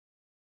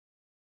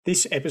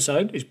This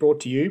episode is brought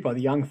to you by the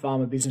Young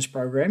Farmer Business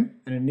Program,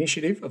 an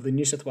initiative of the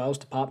New South Wales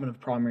Department of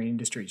Primary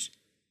Industries.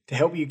 To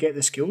help you get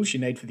the skills you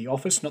need for the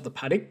office, not the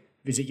paddock,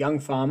 visit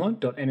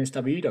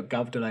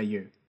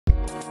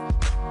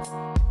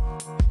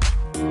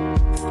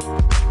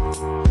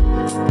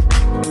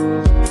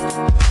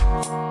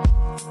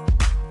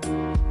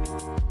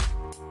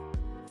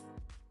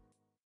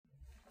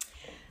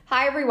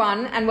Hi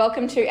everyone, and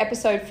welcome to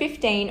episode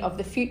 15 of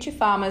the Future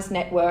Farmers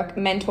Network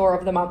Mentor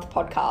of the Month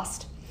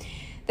podcast.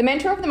 The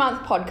Mentor of the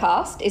Month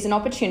podcast is an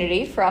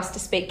opportunity for us to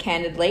speak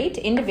candidly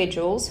to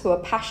individuals who are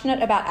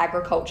passionate about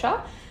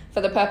agriculture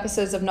for the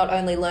purposes of not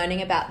only learning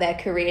about their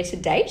career to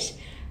date,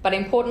 but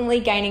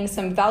importantly gaining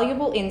some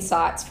valuable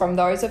insights from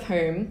those of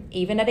whom,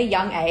 even at a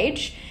young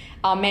age,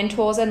 are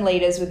mentors and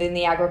leaders within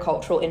the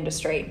agricultural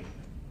industry.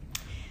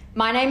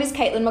 My name is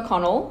Caitlin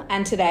McConnell,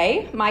 and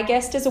today my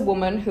guest is a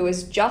woman who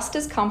is just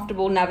as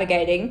comfortable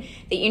navigating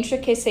the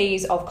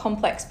intricacies of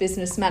complex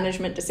business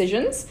management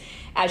decisions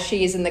as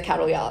she is in the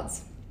cattle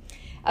yards.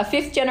 A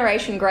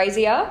fifth-generation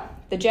grazier,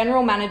 the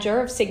general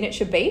manager of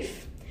Signature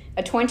Beef,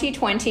 a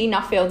 2020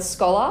 Nuffield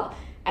Scholar,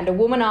 and a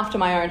woman after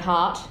my own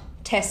heart,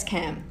 Tess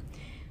Cam.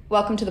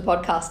 Welcome to the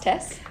podcast,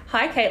 Tess.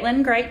 Hi,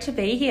 Caitlin. Great to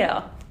be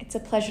here. It's a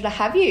pleasure to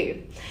have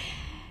you.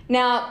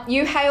 Now,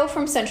 you hail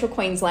from Central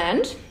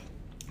Queensland.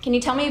 Can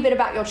you tell me a bit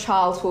about your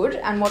childhood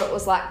and what it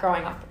was like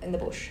growing up in the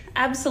bush?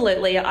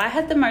 Absolutely. I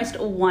had the most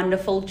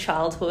wonderful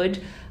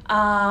childhood.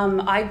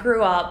 I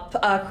grew up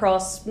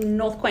across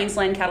North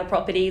Queensland cattle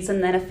properties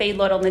and then a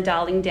feedlot on the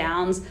Darling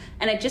Downs,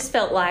 and it just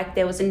felt like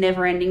there was a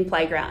never-ending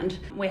playground.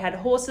 We had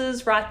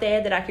horses right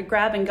there that I could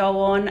grab and go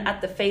on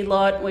at the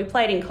feedlot. We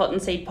played in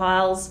cottonseed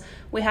piles.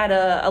 We had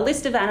a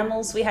list of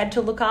animals we had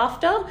to look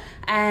after,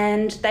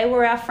 and they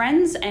were our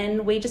friends,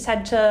 and we just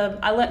had to...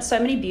 I learnt so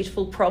many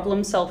beautiful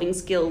problem-solving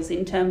skills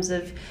in terms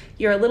of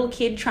you're a little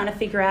kid trying to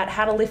figure out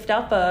how to lift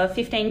up a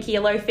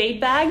 15-kilo feed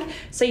bag,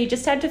 so you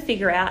just had to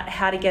figure out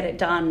how to get it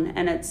done,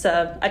 and it's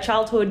a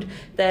childhood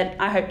that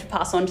I hope to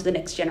pass on to the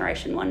next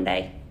generation one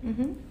day.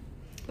 Mm-hmm.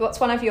 What's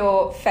one of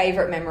your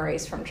favourite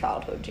memories from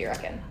childhood, do you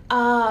reckon?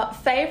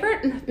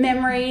 Favourite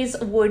memories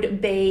would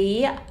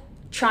be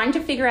trying to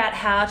figure out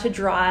how to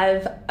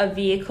drive a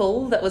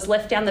vehicle that was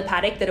left down the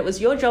paddock that it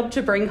was your job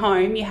to bring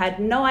home. You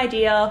had no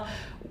idea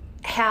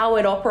how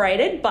it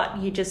operated, but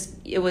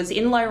it was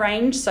in low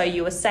range, so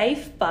you were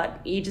safe,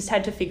 but you just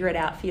had to figure it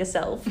out for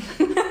yourself.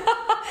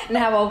 And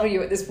how old were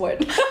you at this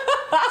point?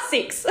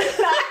 6.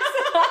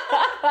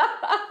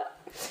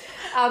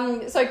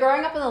 So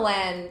growing up on the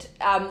land,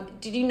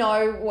 did you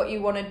know what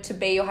you wanted to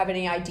be or have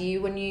any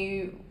idea when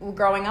you were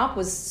growing up?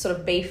 Was sort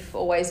of beef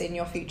always in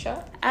your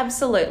future?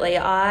 Absolutely.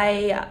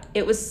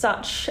 It was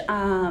such,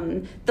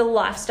 the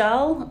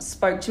lifestyle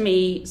spoke to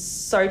me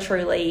so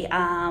truly.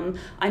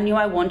 I knew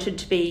I wanted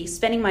to be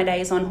spending my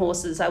days on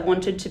horses. I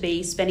wanted to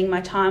be spending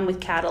my time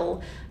with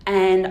cattle,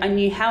 and I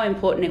knew how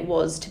important it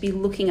was to be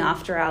looking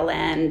after our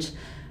land.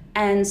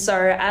 And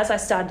so as I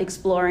started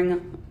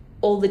exploring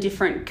all the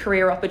different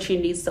career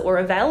opportunities that were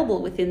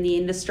available within the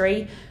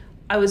industry,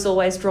 I was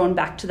always drawn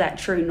back to that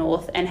true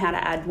north and how to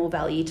add more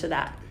value to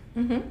that.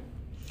 Mm-hmm.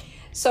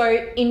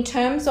 So in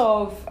terms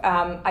of,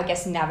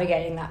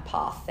 navigating that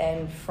path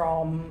then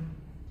from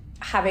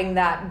having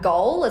that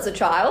goal as a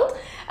child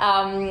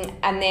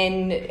and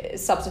then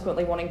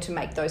subsequently wanting to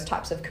make those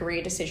types of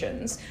career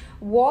decisions,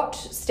 what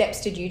steps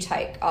did you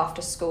take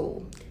after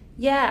school?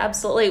 Yeah,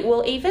 absolutely.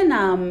 Well, even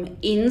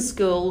in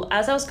school,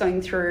 as I was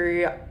going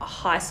through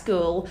high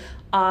school,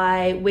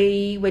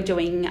 we were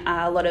doing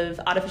a lot of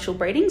artificial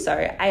breeding,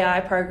 so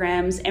AI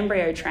programs,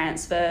 embryo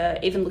transfer,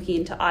 even looking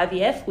into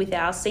IVF with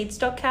our seed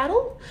stock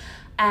cattle,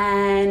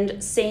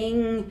 and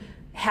seeing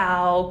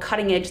how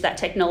cutting edge that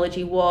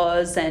technology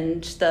was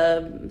and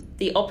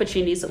the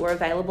opportunities that were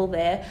available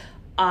there.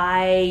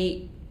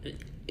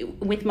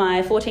 With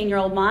my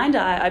 14-year-old mind,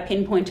 I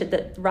pinpointed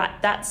that, right,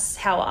 that's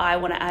how I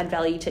want to add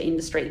value to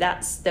industry.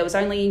 There was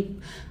only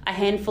a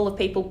handful of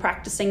people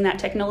practicing that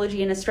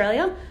technology in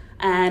Australia,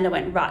 and I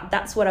went, right,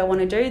 that's what I want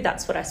to do.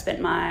 That's what I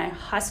spent my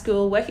high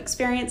school work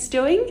experience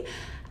doing,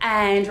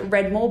 and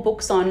read more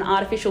books on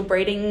artificial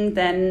breeding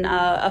than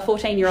a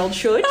 14-year-old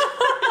should.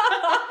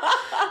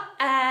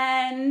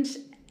 And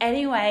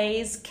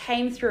anyways,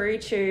 came through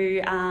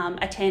to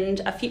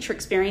attend a Future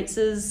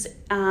Experiences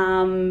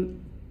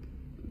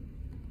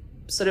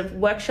sort of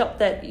workshop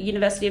that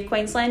University of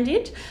Queensland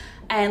did,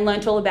 and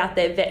learnt all about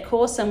their vet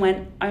course and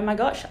went, oh my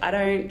gosh,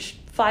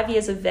 5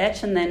 years of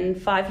vet and then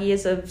 5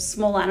 years of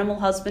small animal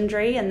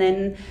husbandry, and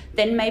then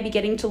maybe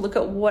getting to look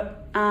at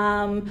what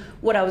I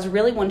was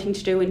really wanting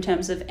to do in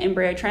terms of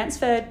embryo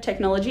transfer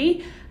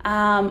technology.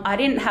 I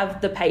didn't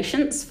have the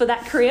patience for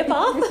that career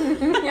path.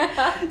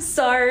 Yeah.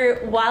 So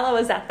while I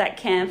was at that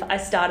camp, I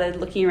started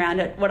looking around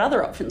at what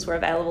other options were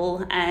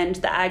available, and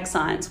the ag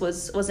science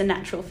was a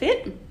natural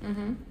fit.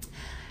 Mm-hmm.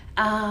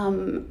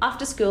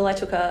 After school, I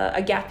took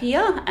a gap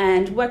year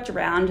and worked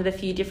around at a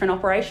few different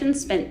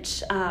operations,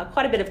 spent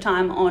quite a bit of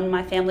time on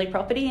my family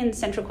property in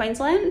Central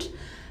Queensland,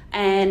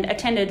 and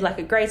attended like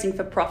a grazing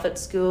for profit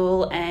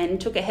school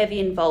and took a heavy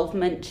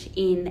involvement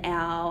in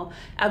our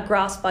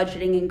grass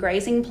budgeting and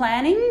grazing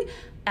planning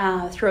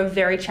through a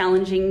very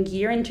challenging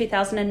year in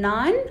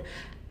 2009.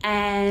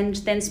 And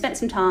then spent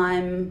some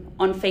time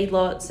on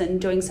feedlots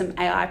and doing some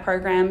AI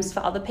programs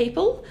for other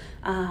people.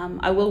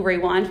 I will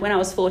rewind. When I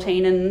was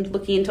 14 and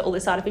looking into all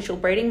this artificial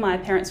breeding, my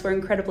parents were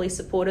incredibly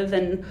supportive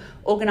and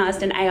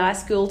organised an AI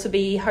school to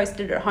be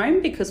hosted at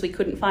home because we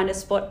couldn't find a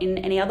spot in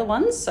any other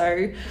ones.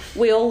 So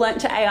we all learnt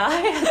to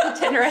AI at the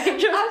tender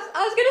age of...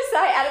 I was going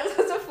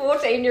to say, as a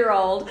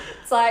 14-year-old,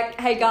 it's like,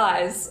 hey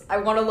guys, I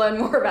want to learn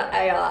more about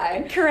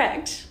AI.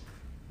 Correct.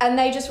 And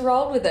they just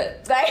rolled with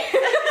it.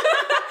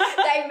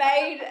 They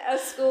made a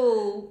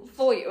school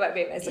for you. I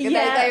mean, basically,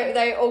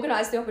 they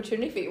organised the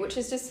opportunity for you, which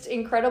is just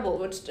incredible.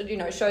 Which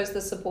shows the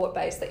support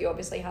base that you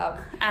obviously have.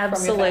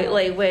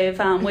 Absolutely,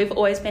 we've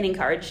always been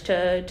encouraged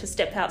to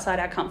step outside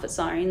our comfort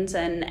zones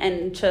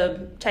and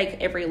to take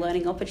every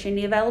learning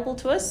opportunity available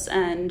to us.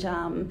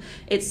 And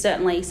it's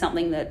certainly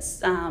something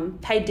that's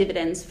paid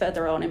dividends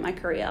further on in my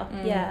career.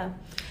 Yeah.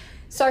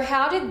 So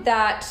how did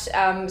that,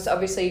 so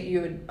obviously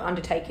you were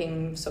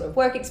undertaking sort of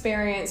work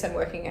experience and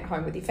working at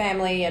home with your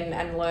family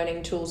and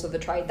learning tools of the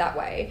trade that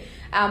way.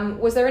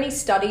 Was there any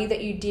study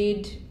that you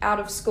did out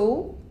of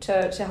school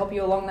to help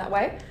you along that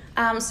way?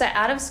 So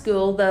out of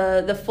school,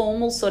 the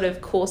formal sort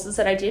of courses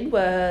that I did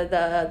were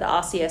the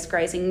RCS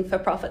Grazing for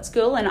Profit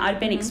School, and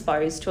I'd been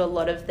exposed to a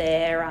lot of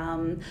their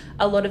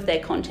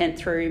content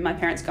through my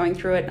parents going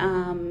through it,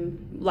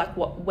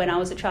 when I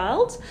was a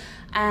child.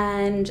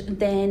 And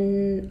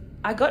then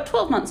I got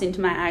 12 months into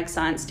my ag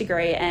science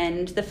degree,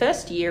 and the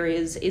first year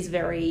is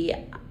very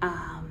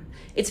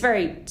it's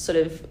very sort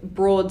of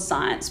broad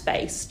science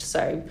based.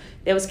 So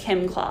there was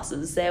chem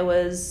classes, there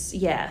was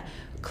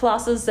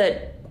classes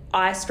that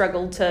I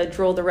struggled to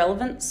draw the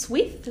relevance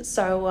with,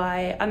 so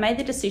I made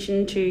the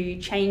decision to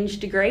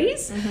change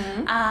degrees.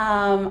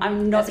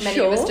 I'm not As many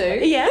sure. of us do.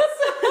 Yes.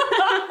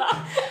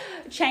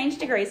 Changed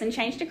degrees and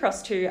changed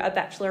across to a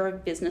Bachelor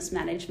of Business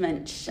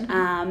Management,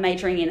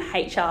 majoring in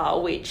HR,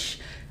 which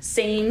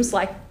seems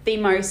like the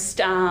most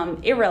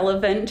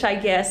irrelevant, I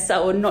guess,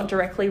 or not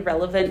directly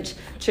relevant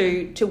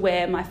to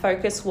where my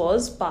focus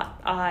was, but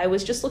I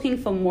was just looking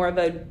for more of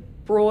a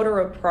broader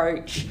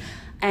approach,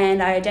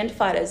 and I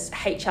identified as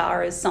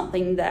HR as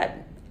something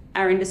that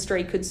our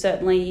industry could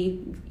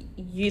certainly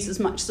use as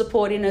much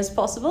support in as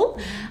possible,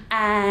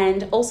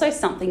 and also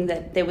something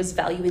that there was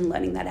value in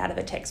learning that out of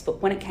a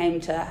textbook. When it came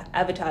to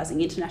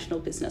advertising, international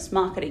business,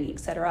 marketing,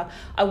 etc.,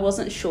 I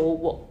wasn't sure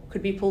what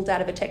could be pulled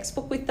out of a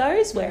textbook with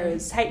those,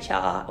 whereas HR,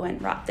 I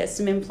went, right, there's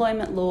some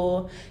employment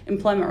law,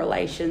 employment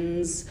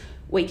relations,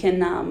 we can...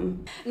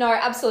 No,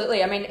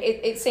 absolutely. I mean,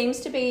 it seems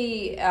to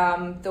be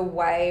the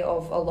way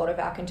of a lot of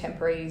our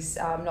contemporaries,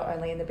 not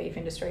only in the beef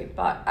industry,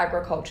 but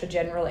agriculture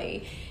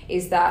generally,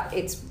 is that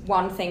it's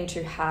one thing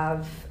to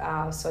have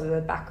sort of the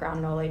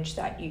background knowledge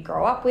that you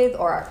grow up with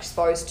or are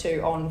exposed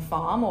to on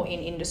farm or in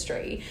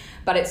industry,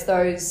 but it's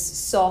those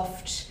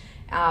soft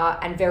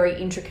and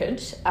very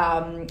intricate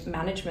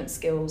management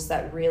skills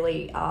that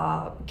really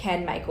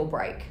can make or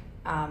break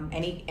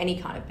any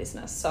kind of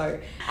business. So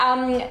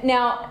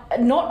now,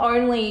 not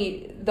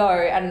only though,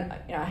 and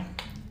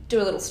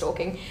do a little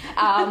stalking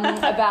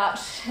about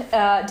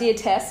dear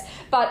Tess,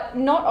 but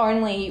not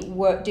only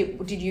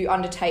did you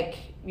undertake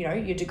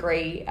your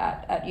degree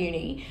at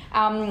uni,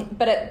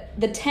 but at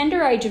the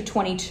tender age of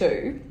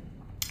 22,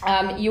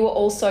 you were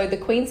also the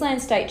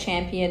Queensland State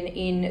Champion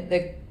in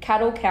the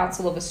Cattle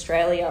Council of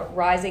Australia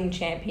Rising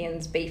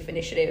Champions Beef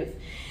Initiative.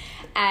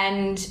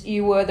 And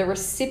you were the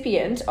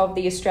recipient of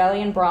the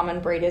Australian Brahman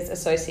Breeders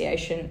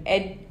Association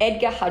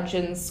Edgar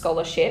Hudgens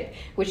Scholarship,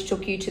 which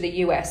took you to the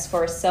US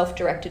for a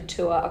self-directed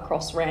tour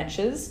across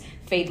ranches,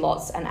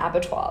 feedlots and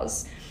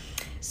abattoirs.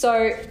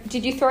 So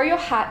did you throw your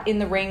hat in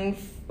the ring?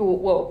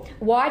 Well,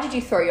 why did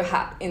you throw your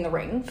hat in the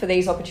ring for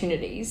these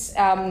opportunities?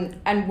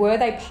 And were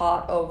they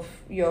part of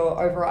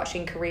your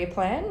overarching career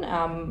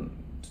plan,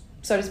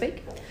 so to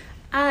speak?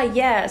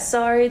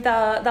 So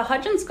the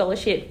Hudgens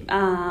Scholarship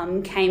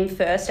came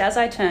first as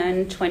I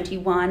turned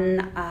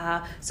 21.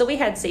 So we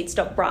had seed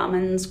stock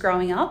Brahmans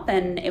growing up,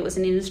 and it was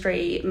an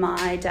industry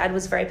my dad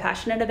was very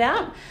passionate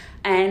about.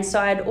 And so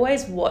I'd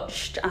always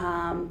watched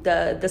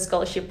the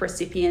scholarship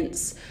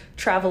recipients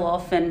travel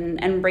off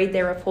and read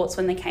their reports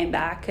when they came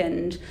back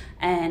and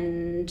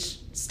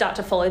start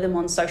to follow them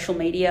on social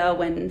media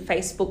when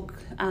Facebook...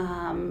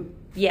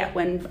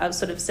 when I was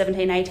sort of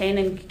 17, 18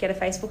 and get a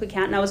Facebook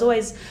account. And I was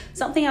always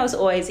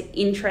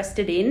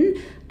interested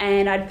in,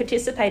 and I'd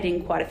participated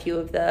in quite a few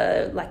of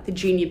the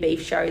junior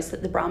beef shows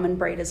that the Brahman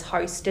breeders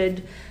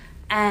hosted.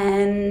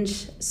 And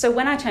so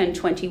when I turned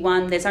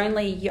 21,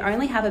 you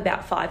only have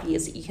about 5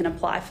 years that you can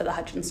apply for the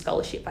Hudgens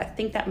Scholarship. I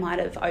think that might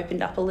have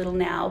opened up a little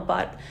now,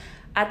 but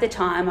at the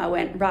time I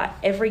went, right,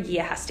 every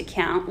year has to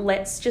count.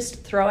 Let's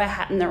just throw our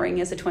hat in the ring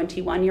as a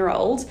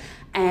 21-year-old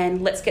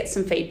and let's get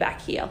some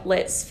feedback here.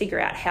 Let's figure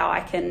out how I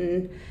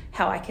can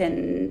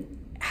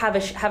have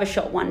a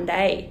shot one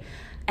day.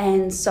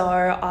 And so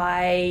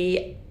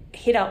I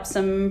hit up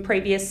some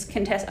previous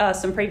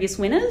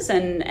winners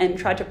and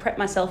tried to prep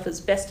myself as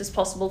best as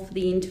possible for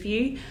the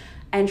interview,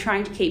 and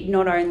trying to keep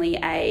not only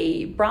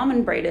a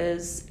Brahman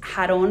breeder's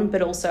hat on,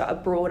 but also a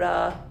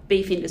broader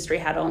beef industry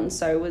hat on.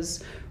 So I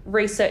was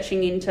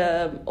researching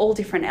into all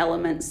different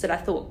elements that I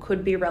thought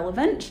could be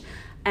relevant.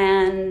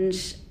 And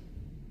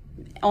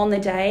on the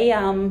day,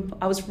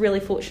 I was really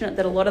fortunate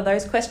that a lot of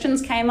those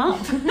questions came up.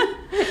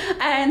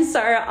 And so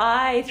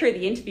I, through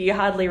the interview,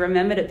 hardly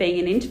remembered it being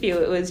an interview.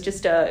 It was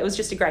just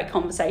a great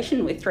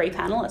conversation with three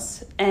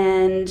panellists.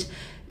 And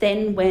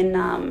then when,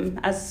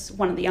 as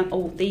one of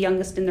the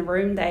youngest in the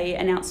room, they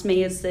announced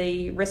me as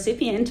the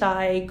recipient,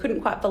 I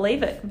couldn't quite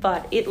believe it.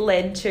 But it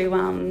led to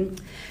an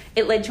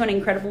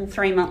incredible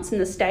 3 months in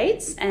the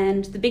States.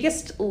 And the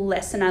biggest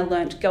lesson I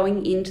learnt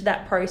going into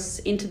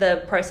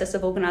the process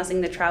of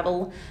organising the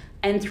travel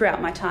and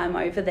throughout my time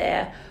over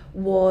there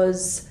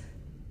was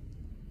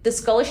the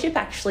scholarship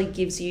actually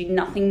gives you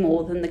nothing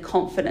more than the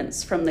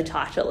confidence from the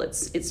title.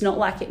 It's not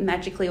like it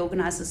magically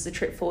organises the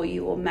trip for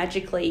you or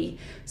magically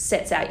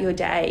sets out your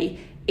day.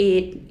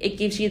 It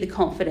gives you the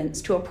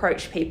confidence to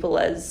approach people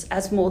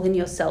as more than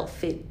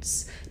yourself.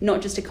 It's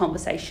not just a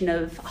conversation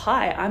of,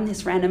 hi, I'm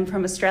this random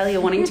from Australia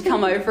wanting to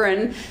come over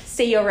and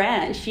see your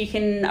ranch. You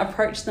can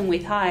approach them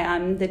with, hi,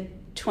 I'm the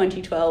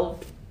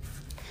 2012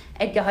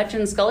 Edgar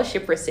Hudgens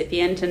Scholarship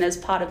recipient, and as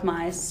part of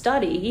my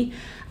study,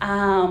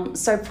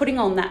 so putting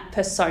on that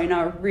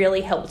persona really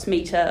helped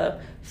me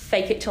to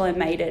fake it till I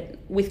made it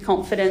with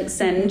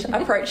confidence and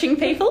approaching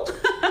people.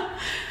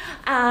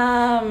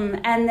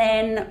 And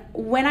then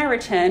when I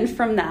returned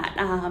from that,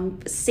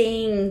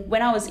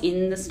 when I was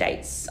in the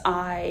States,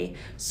 I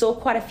saw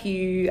quite a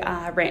few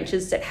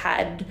ranches that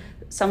had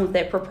some of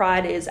their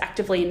proprietors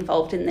actively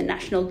involved in the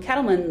National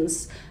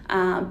Cattlemen's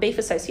Beef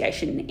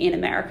Association in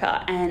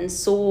America, and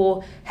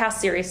saw how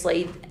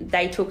seriously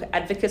they took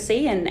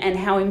advocacy and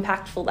how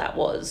impactful that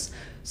was.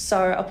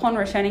 So upon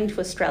returning to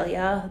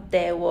Australia,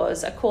 there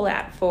was a call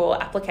out for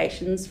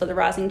applications for the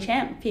Rising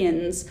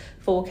Champions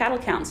for Cattle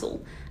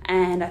Council.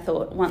 And I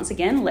thought, once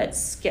again,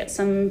 let's get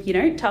some,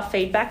 tough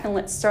feedback, and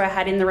let's throw a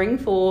hat in the ring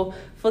for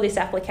this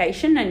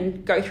application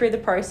and go through the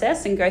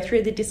process and go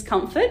through the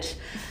discomfort.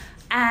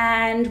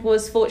 And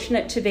was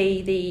fortunate to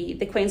be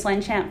the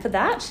Queensland champ for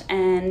that,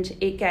 and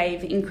it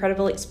gave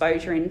incredible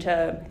exposure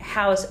into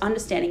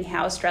understanding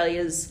how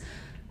Australia's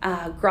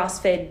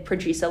grass-fed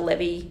producer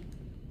levy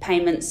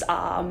payments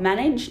are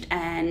managed,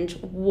 and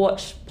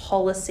what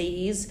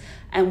policies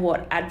and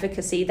what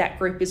advocacy that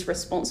group is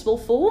responsible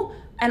for,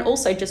 and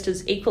also, just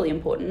as equally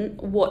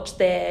important, what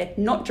they're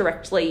not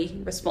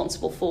directly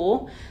responsible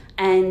for,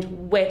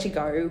 and where to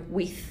go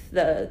with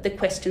the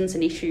questions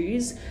and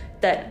issues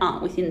that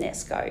aren't within their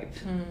scope.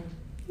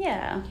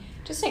 Yeah.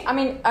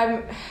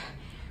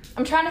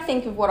 I'm trying to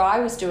think of what I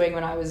was doing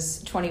when I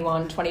was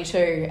 21,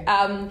 22.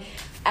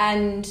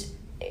 And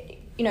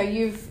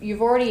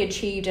you've already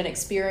achieved and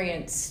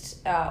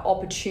experienced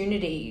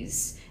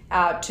opportunities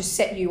to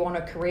set you on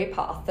a career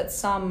path that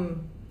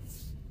some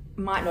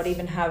might not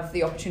even have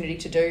the opportunity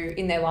to do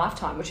in their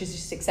lifetime, which is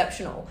just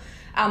exceptional.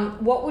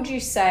 What would you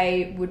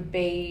say would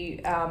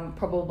be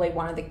probably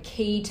one of the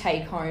key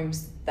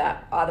take-homes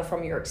that either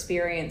from your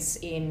experience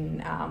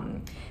in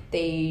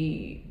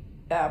the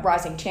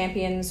Rising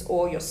Champions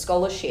or your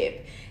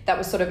scholarship that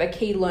was sort of a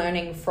key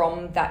learning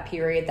from that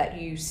period that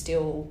you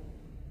still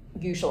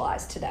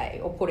utilise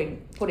today or put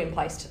in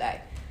place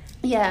today?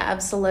 Yeah,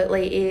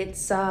 absolutely.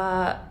 It's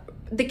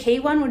the key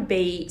one would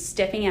be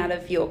stepping out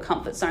of your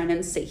comfort zone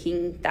and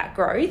seeking that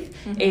growth.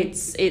 Mm-hmm.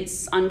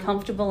 It's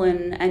uncomfortable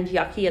and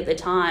yucky at the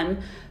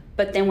time,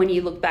 but then when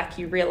you look back,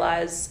 you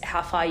realise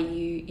how far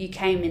you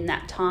came in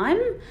that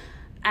time,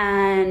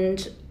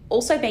 and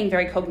also being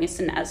very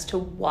cognizant as to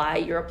why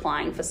you're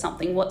applying for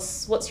something.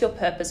 What's your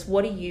purpose?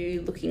 What are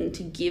you looking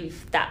to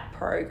give that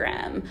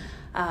program?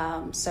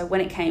 So when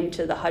it came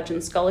to the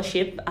Hudgens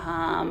Scholarship,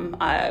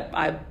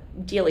 I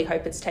dearly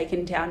hope it's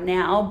taken down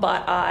now,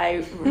 but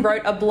I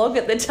wrote a blog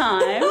at the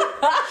time.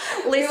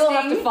 We will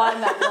have to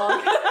find that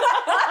blog.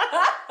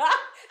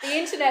 The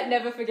internet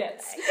never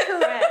forgets.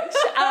 Correct.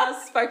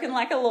 Spoken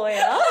like a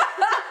lawyer.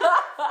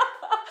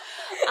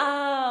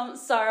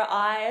 So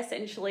I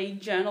essentially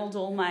journaled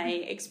all my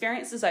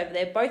experiences over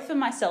there, both for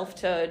myself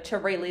to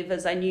relive,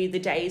 as I knew the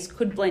days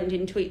could blend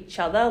into each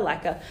other,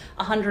 like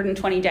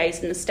 120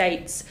 days in the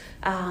States.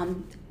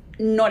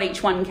 Not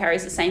each one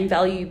carries the same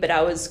value, but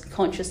I was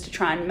conscious to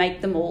try and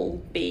make them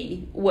all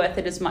be worth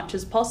it as much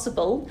as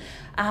possible.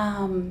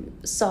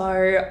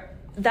 So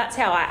that's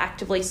how I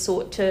actively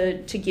sought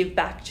to give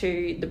back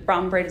to the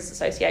Brahman Breeders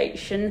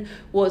Association,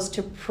 was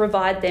to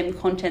provide them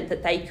content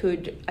that they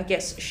could, I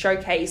guess,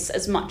 showcase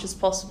as much as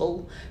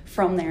possible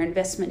from their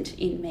investment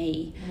in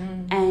me.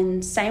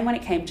 And same when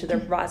it came to the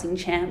Rising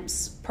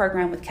Champs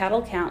program with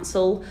Cattle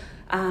Council.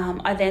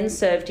 I then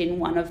served in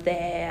two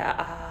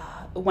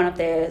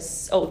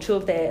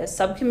of their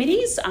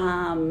subcommittees.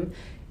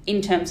 in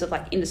terms of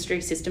like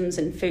industry systems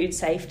and food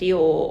safety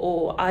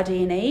or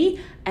RD&E,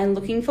 and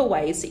looking for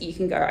ways that you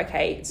can go,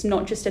 okay, it's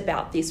not just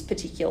about this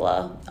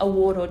particular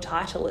award or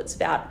title, it's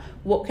about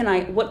what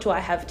do I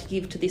have to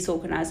give to this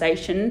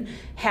organisation?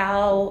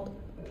 How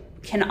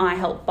can I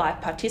help by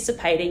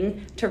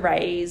participating to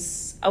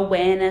raise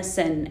awareness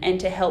and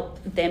to help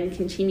them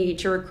continue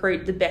to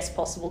recruit the best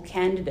possible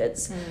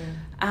candidates?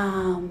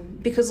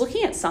 Because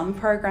looking at some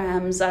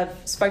programs, I've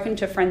spoken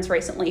to friends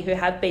recently who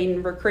have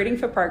been recruiting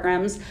for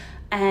programs,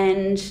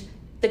 and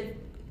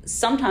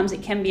sometimes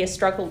it can be a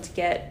struggle to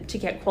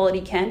get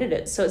quality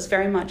candidates. So it's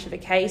very much of a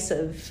case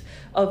of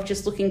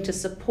just looking to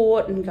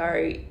support and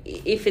go,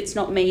 if it's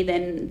not me,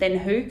 then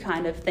who,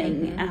 kind of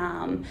thing.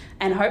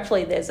 And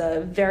hopefully there's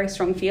a very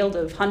strong field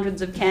of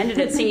hundreds of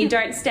candidates and you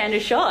don't stand a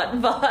shot.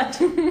 But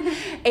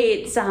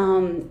it's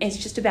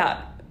just about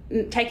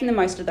taking the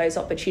most of those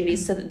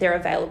opportunities so that they're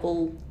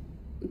available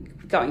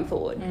going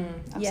forward.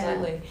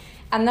 Absolutely. Yeah.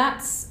 And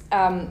that's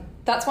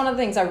one of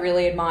the things I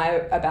really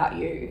admire about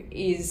you,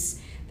 is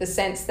the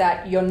sense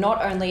that you're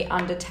not only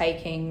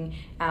undertaking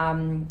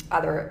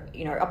either,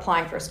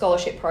 applying for a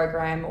scholarship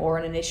program or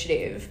an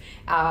initiative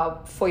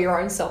for your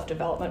own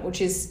self-development,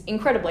 which is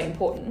incredibly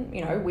important.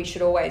 We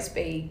should always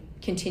be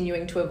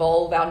continuing to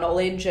evolve our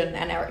knowledge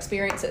and our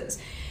experiences.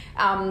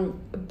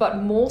 But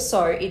more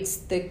so, it's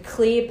the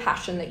clear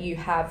passion that you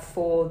have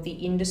for the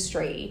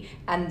industry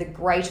and the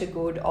greater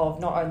good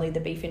of not only the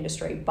beef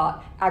industry,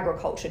 but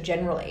agriculture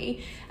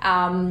generally,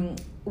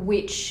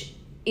 which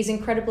is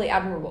incredibly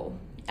admirable.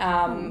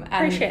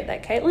 Appreciate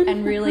that, Caitlin.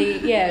 And really,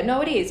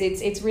 it is.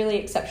 It's really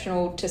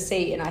exceptional to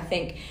see, and I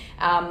think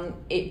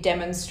it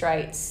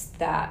demonstrates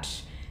that.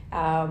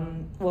 I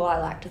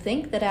like to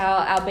think that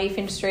our beef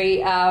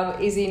industry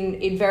is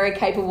in very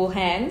capable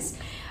hands.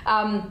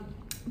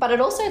 But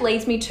it also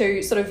leads me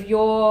to sort of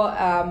your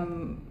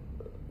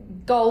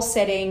goal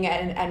setting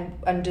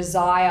and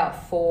desire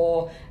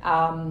for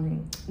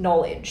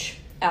knowledge,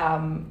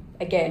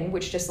 again,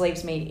 which just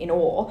leaves me in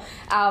awe.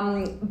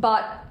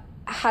 But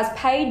has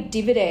paid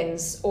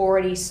dividends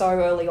already so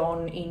early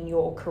on in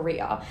your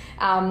career,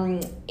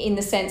 in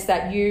the sense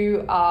that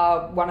you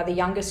are one of the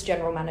youngest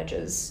general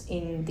managers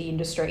in the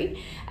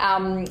industry.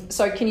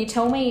 So can you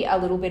tell me a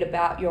little bit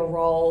about your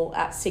role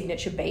at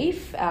Signature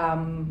Beef,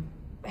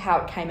 how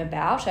it came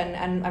about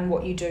and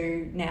what you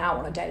do now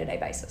on a day-to-day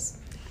basis?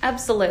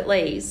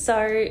 Absolutely.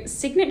 So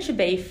Signature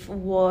Beef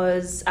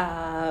was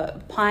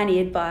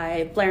pioneered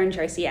by Blair and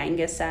Josie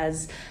Angus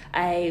as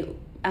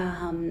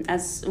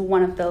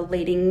one of the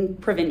leading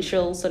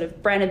provincial sort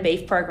of branded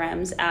beef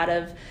programs out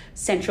of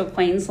central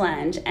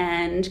Queensland.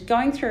 And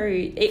going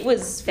through, it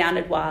was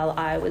founded while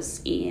I was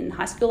in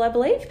high school, I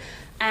believe.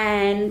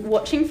 And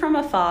watching from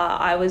afar,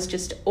 I was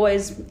just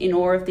always in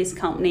awe of this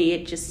company.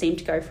 It just seemed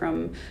to go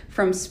from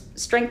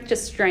strength to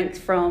strength,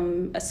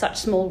 from such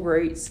small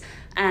roots.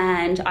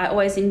 And I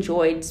always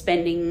enjoyed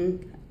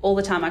spending all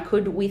the time I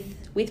could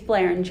with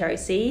Blair and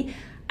Josie.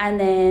 And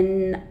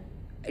then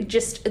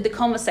just the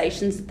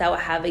conversations that they were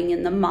having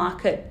and the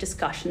market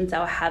discussions they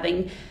were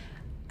having.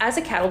 As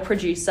a cattle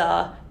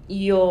producer,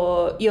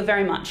 you're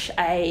very much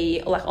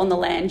on the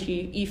land,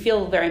 you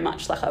feel very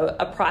much like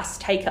a price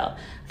taker.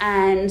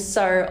 And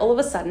so all of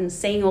a sudden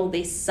seeing all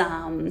this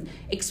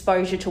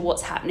exposure to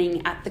what's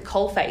happening at the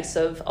coalface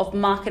of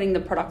marketing the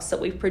products that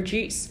we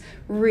produce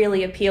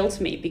really appealed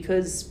to me,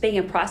 because being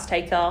a price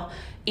taker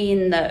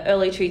in the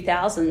early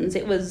 2000s,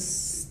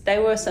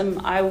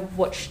 I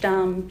watched,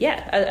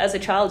 as a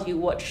child, you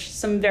watch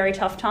some very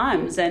tough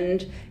times,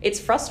 and it's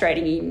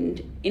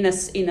frustrating in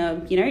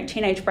a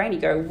teenage brain. You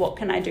go, what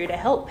can I do to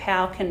help?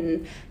 How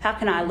can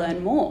I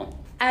learn more?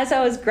 As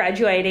I was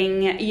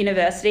graduating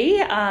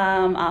university,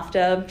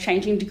 after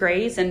changing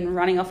degrees and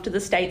running off to the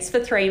States for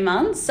 3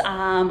 months,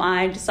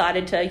 I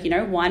decided to,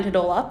 wind it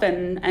all up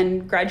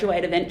and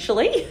graduate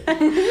eventually.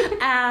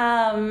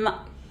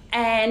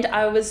 And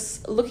I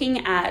was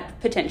looking at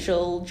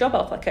potential job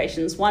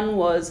applications. One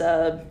was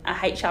a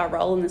HR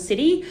role in the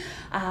city.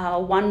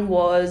 One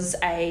was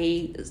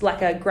a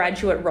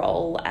graduate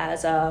role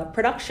as a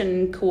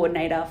production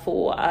coordinator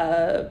for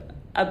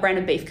a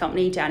branded beef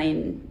company down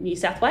in New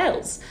South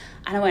Wales.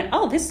 And I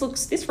went,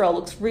 this role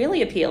looks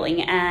really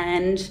appealing.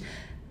 And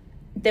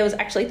there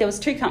was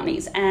 2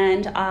 companies,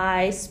 and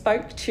I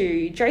spoke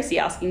to Josie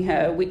asking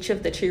her which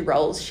of the 2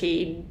 roles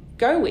she'd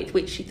go with,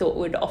 which she thought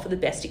would offer the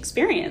best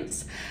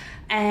experience.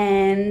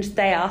 And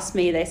they asked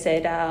me, they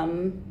said,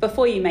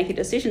 before you make a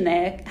decision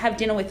there, have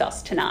dinner with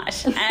us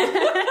tonight. And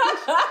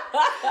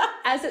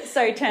as it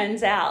so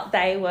turns out,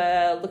 they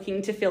were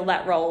looking to fill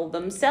that role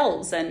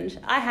themselves. And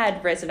I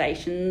had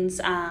reservations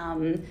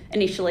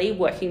initially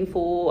working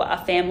for a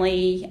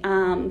family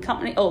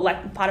company, or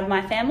part of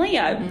my family.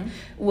 I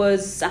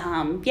was,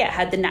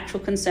 had the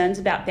natural concerns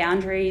about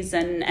boundaries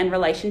and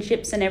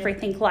relationships and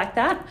everything like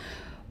that.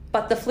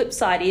 But the flip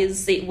side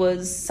is it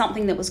was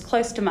something that was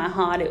close to my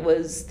heart. It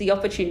was, the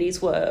opportunities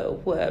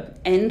were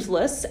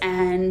endless,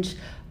 and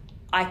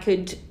I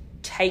could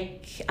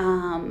take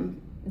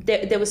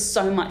there was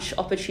so much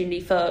opportunity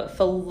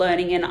for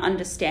learning and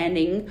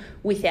understanding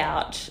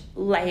without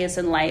layers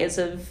and layers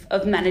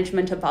of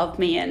management above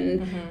me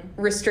and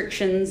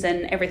restrictions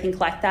and everything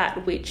like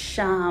that, which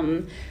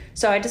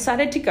so I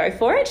decided to go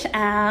for it.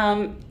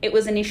 It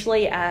was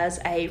initially as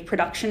a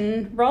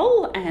production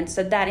role, and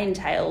so that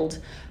entailed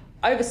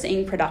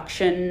overseeing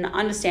production,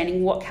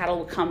 understanding what cattle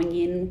were coming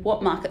in,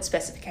 what market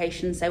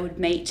specifications they would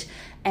meet,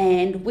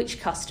 and which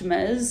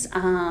customers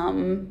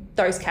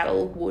those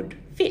cattle would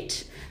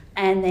fit.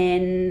 And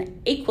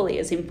then equally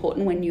as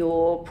important when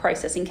you're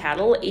processing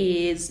cattle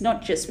is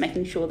not just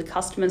making sure the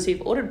customers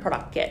who've ordered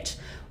product get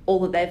all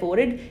that they've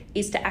ordered,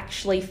 is to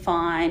actually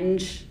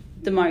find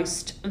the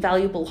most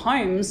valuable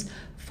homes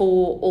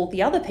for all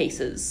the other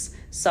pieces.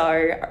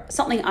 So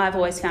something I've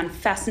always found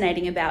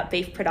fascinating about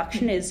beef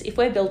production is if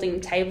we're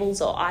building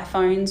tables or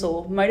iPhones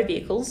or motor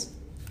vehicles,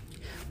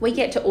 we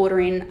get to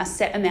order in a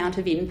set amount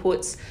of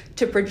inputs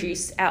to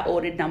produce our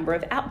ordered number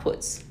of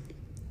outputs.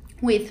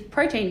 With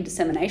protein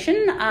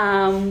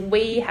dissemination,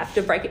 we have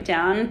to break it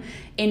down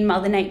in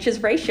Mother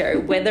Nature's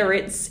ratio, whether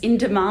it's in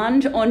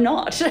demand or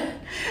not.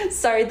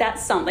 So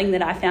that's something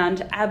that I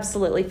found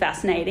absolutely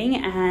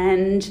fascinating.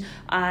 And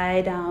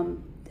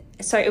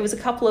so it was a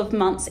couple of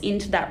months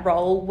into that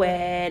role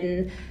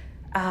when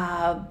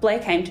Blair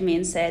came to me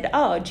and said,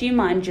 "Oh, do you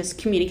mind just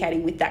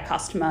communicating with that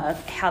customer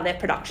how their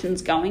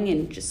production's going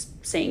and just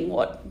seeing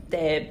what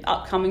their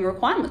upcoming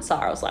requirements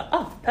are?" I was like,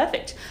 "Oh,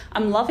 perfect.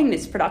 I'm loving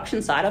this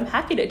production side. I'm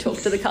happy to talk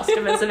to the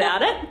customers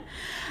about it."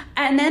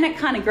 And then it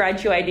kind of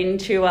graduated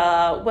into,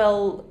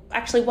 well,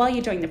 actually, while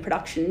you're doing the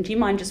production, do you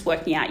mind just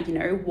working out,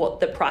 what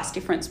the price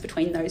difference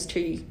between those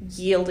two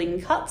yielding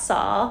cuts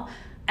are,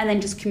 and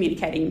then just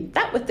communicating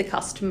that with the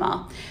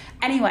customer.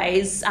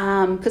 Anyways,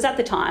 because at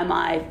the time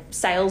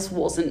sales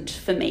wasn't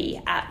for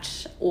me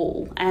at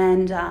all,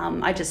 and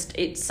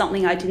it's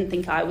something I didn't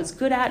think I was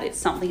good at. It's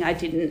something I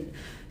didn't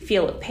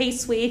feel at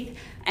peace with.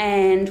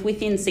 And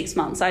within 6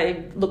 months,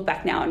 I look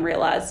back now and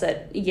realise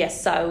that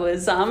yes, I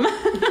was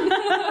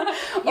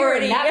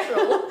already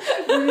natural,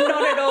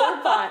 not at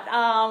all, but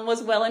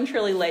was well and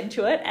truly led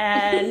to it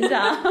and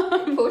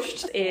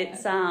pushed.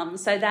 It's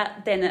so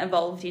that then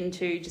evolved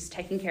into just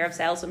taking care of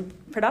sales and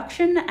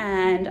production,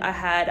 and I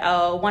had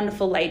a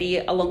wonderful lady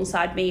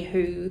alongside me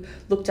who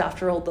looked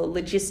after all the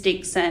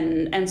logistics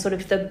and sort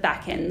of the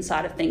back end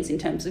side of things in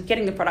terms of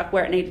getting the product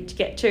where it needed to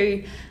get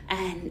to,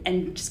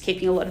 and just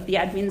keeping a lot of the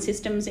admin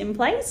systems in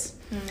place.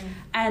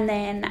 And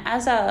then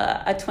as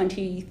a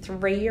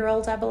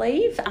 23-year-old, I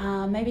believe,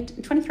 maybe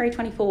 23,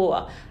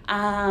 24,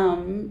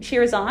 she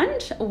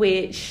resigned,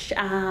 which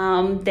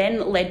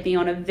then led me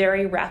on a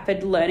very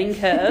rapid learning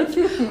curve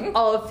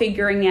of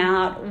figuring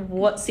out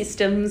what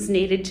systems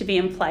needed to be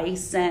in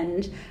place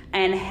and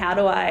how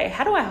do I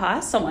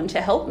hire someone to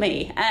help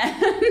me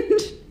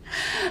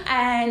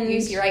and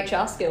use your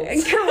HR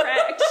skills.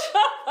 Correct.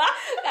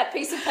 That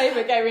piece of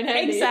paper came in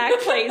handy.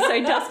 Exactly.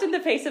 So dusted the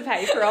piece of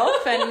paper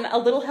off and a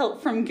little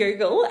help from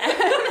Google and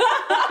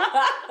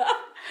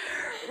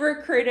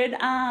recruited.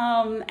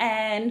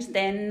 And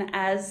then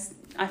as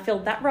I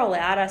filled that role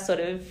out,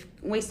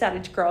 we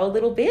started to grow a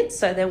little bit.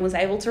 So then was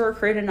able to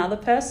recruit another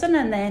person.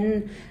 And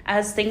then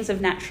as things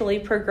have naturally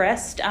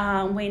progressed,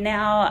 we're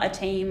now a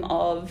team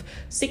of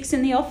 6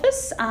 in the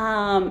office.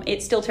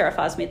 It still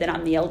terrifies me that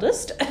I'm the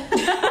eldest.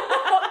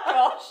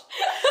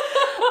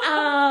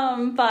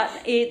 But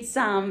it's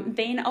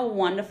been a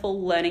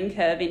wonderful learning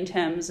curve in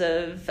terms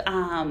of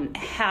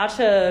how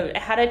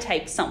to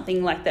take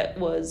something like that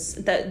was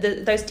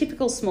those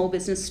typical small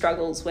business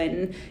struggles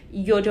when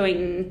you're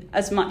doing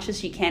as much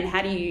as you can.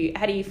 How do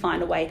you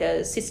find a way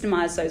to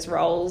systemize those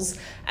roles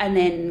and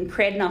then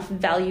create enough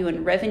value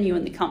and revenue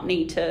in the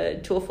company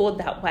to afford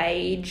that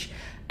wage?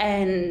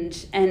 And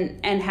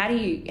how do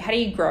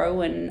you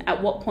grow, and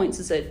at what points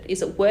is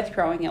it worth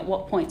growing? At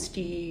what points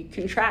do you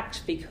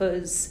contract?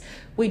 Because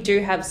we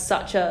do have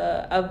such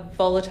a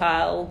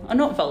volatile, or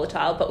not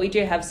volatile, but we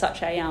do have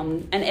such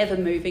an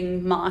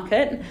ever-moving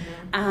market,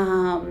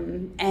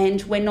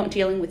 and we're not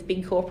dealing with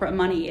big corporate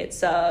money. It's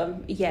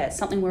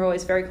something we're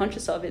always very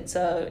conscious of. It's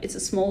a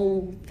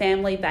small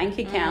family bank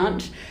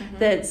account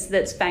that's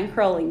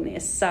bankrolling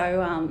this.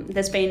 So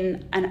there's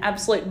been an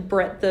absolute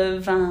breadth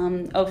of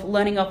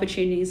learning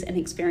opportunities and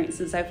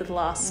experiences over the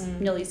last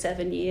nearly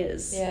 7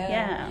 years.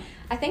 Yeah.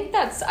 I think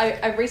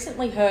I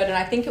recently heard, and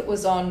I think it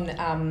was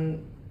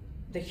on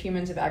the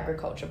Humans of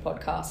Agriculture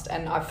podcast,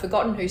 and I've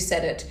forgotten who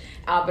said it,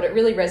 but it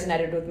really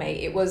resonated with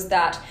me. It was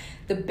that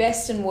the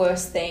best and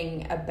worst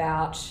thing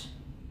about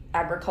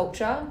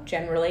agriculture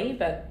generally,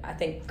 but I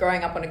think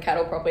growing up on a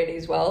cattle property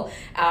as well,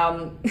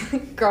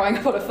 growing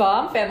up on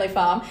a family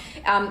farm,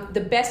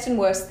 the best and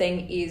worst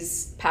thing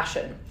is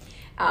passion,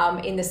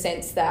 in the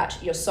sense that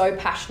you're so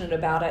passionate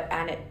about it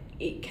and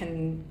it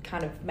can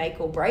kind of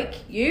make or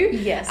break you.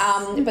 Yes.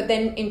 But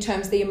then in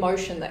terms of the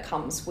emotion that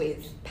comes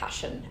with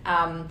passion,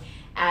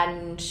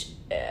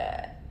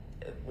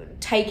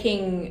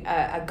 taking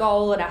a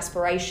goal, an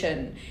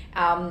aspiration,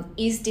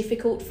 is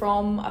difficult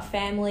from a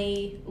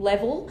family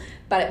level,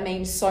 but it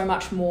means so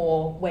much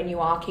more when you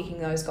are kicking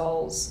those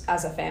goals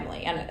as a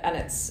family, and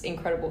it's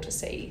incredible to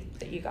see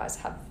that you guys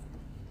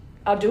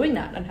are doing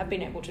that and have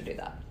been able to do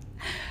that.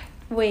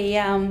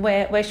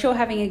 We're sure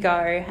having a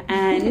go,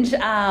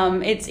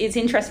 and it's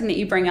interesting that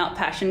you bring up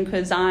passion,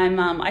 because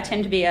I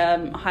tend to be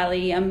a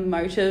highly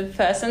emotive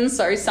person,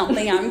 so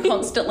something I'm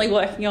constantly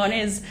working on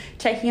is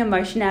taking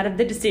emotion out of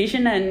the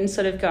decision and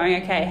sort of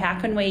going, okay, how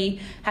can we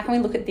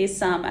look at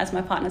this, as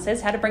my partner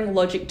says, how to bring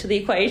logic to the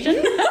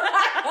equation.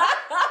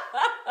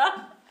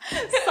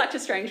 Such a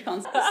strange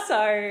concept.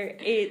 So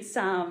it's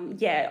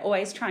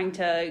always trying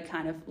to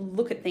kind of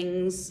look at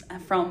things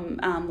from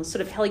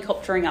sort of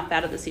helicoptering up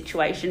out of the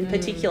situation,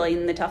 particularly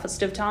in the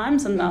toughest of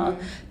times and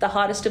the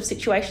hardest of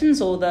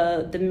situations, or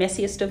the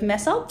messiest of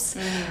mess ups.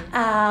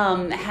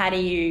 How do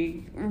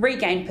you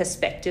regain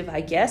perspective, I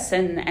guess,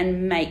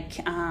 and make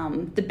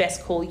the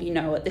best call you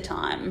know at the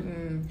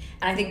time?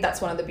 And I think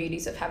that's one of the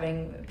beauties of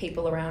having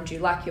people around you,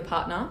 like your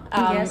partner,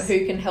 Yes.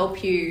 who can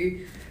help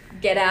you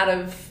get out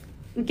of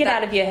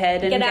your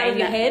head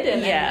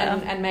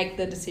and make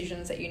the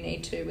decisions that you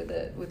need to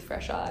with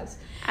fresh eyes.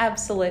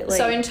 Absolutely.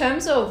 So in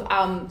terms of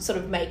sort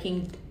of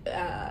making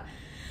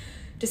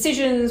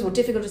decisions, or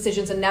difficult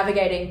decisions, and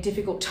navigating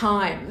difficult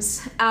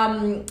times,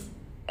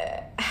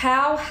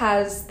 how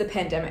has the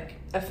pandemic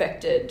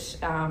affected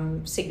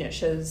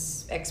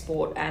Signature's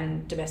export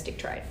and domestic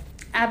trade?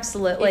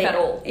 Absolutely. If at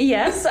all.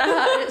 Yes. There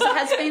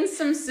has been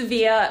some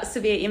severe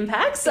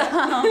impacts.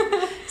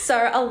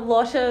 So a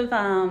lot of...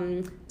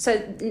 so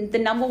the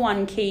number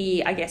one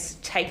key, I guess,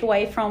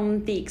 takeaway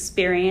from the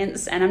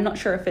experience, and I'm not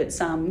sure if it's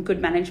good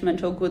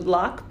management or good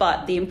luck,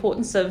 but the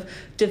importance of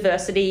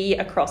diversity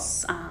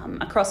across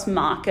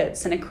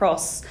markets and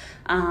across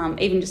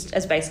even just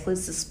as basically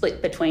as the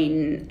split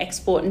between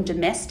export and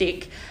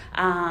domestic,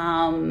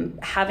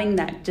 having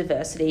that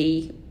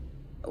diversity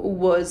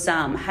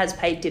has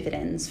paid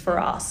dividends for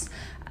us.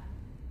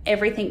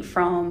 Everything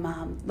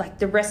from like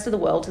the rest of the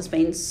world has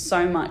been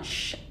so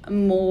much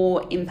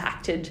more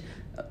impacted,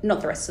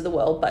 not the rest of the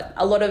world, but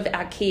a lot of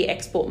our key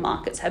export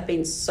markets have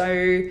been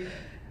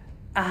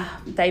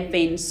they've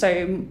been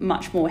so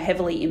much more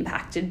heavily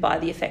impacted by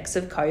the effects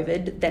of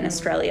COVID than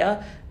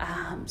Australia.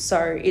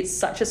 So it's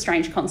such a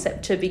strange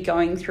concept to be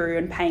going through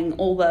and paying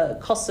all the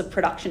costs of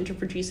production to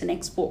produce an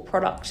export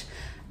product,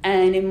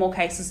 and in more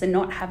cases than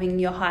not having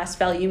your highest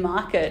value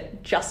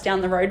market just down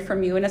the road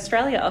from you in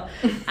Australia.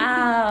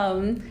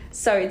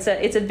 So it's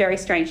a very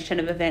strange turn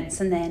of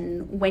events. And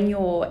then when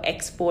you're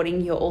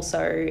exporting, you're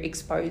also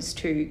exposed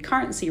to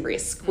currency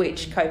risk,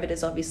 which COVID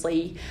has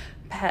obviously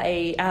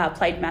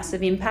played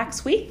massive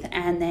impacts with.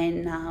 And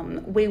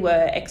then we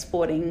were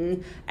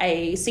exporting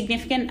a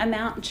significant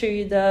amount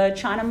to the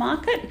China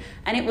market,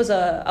 and it was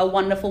a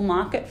wonderful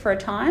market for a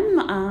time.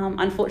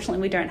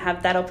 Unfortunately, we don't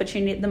have that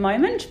opportunity at the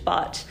moment,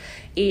 but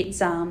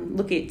it's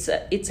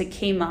it's a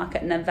key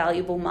market and a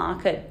valuable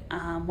market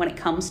when it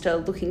comes to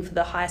looking for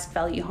the highest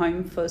value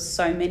home for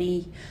so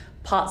many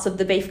parts of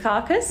the beef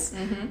carcass.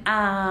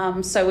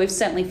 So we've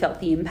certainly felt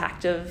the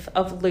impact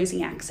of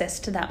losing access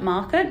to that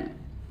market.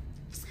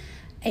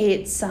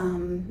 It's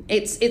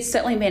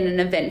certainly been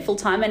an eventful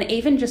time, and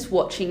even just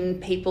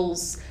watching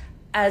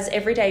as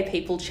everyday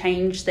people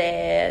change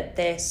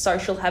their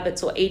social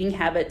habits or eating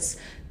habits,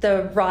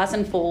 the rise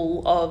and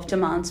fall of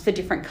demands for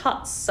different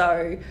cuts.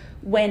 So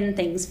when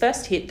things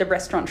first hit, the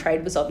restaurant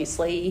trade was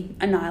obviously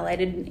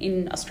annihilated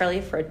in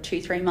Australia for a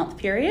 2-3 month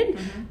period.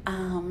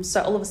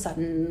 So all of a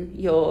sudden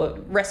your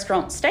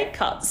restaurant steak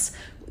cuts,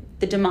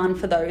 the demand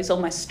for those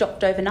almost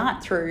stopped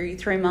overnight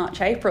through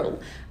March,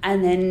 April.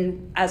 And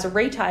then as a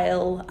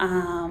retail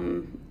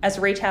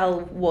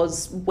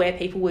was where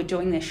people were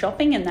doing their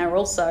shopping, and they were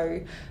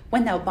also,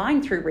 when they were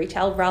buying through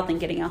retail, rather than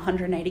getting a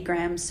 180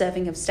 gram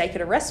serving of steak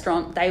at a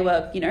restaurant, they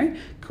were,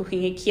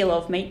 cooking a kilo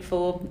of meat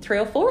for 3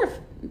 or 4 of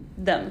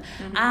them.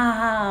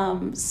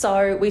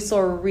 So we saw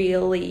a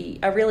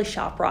really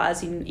sharp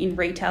rise in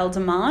retail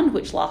demand,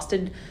 which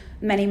lasted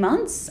many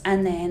months.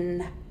 And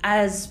then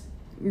as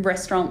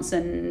restaurants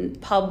and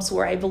pubs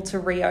were able to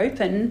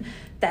reopen,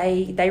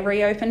 they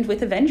reopened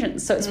with a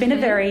vengeance. So it's been a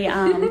very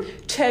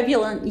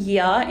turbulent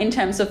year in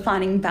terms of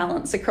finding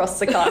balance across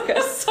the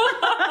carcass.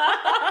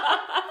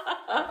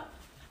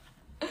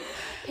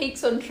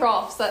 Peaks and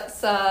troughs,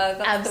 that's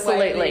Absolutely. The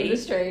way of the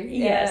industry.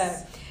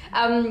 Yes.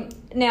 Yeah.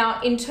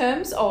 Now, in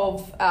terms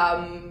of,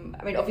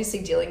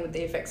 obviously dealing with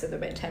the effects of the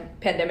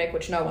pandemic,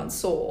 which no one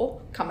saw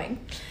coming,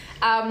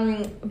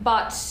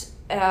 but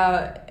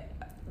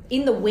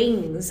in the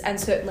wings, and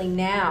certainly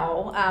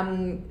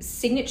now,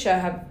 Signature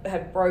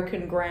have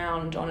broken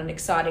ground on an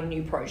exciting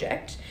new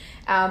project.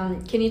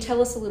 Can you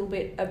tell us a little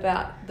bit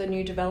about the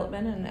new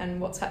development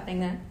and what's happening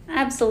there?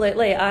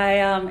 Absolutely.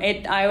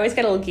 I always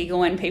get a little giggle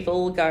when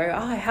people go,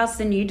 "Oh, how's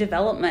the new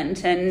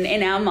development?" And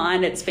in our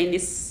mind, it's been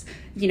this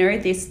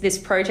this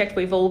project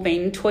we've all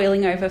been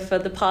toiling over for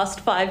the past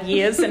 5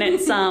 years. And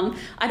it's,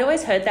 I'd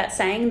always heard that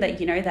saying that,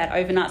 that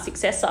overnight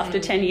success after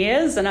 10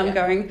 years. And I'm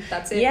going,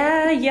 that's it.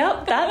 Yeah,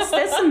 yep,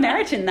 there's some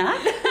merit in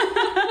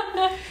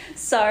that.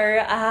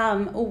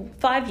 So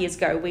 5 years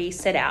ago, we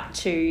set out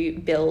to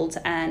build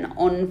an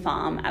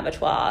on-farm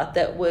abattoir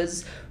that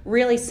was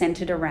really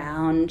centred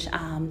around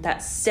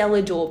that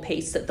cellar door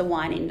piece that the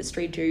wine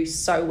industry do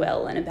so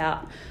well, and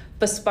about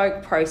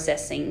bespoke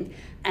processing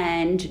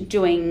and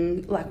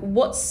doing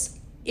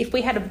if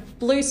we had a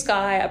blue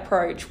sky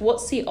approach,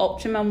 what's the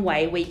optimum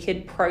way we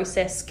could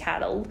process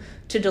cattle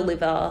to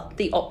deliver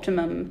the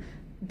optimum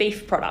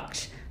beef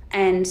product?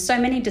 And so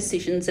many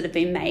decisions that have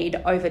been made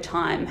over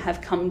time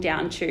have come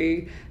down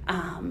to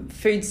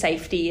food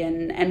safety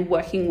and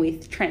working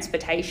with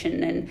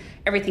transportation and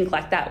everything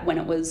like that, when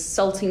it was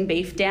salting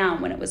beef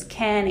down, when it was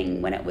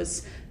canning, when it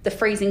was the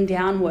freezing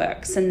down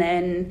works. And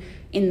then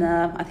in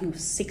the, I think it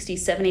was 60s,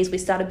 70s, we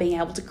started being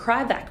able to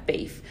cryovac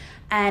beef.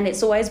 And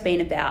it's always been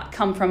about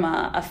come from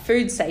a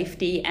food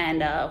safety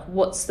and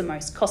what's the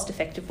most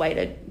cost-effective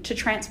way to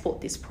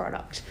transport this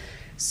product.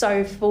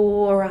 So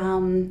for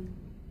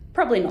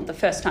probably not the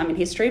first time in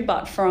history,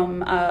 but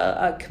from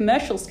a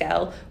commercial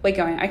scale, we're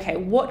going, okay,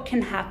 what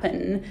can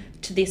happen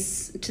to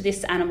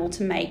this animal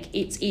to make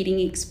its eating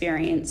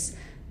experience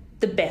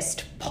the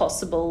best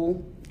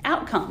possible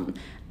outcome?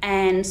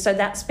 And so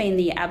that's been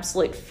the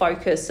absolute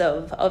focus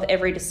of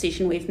every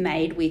decision we've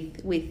made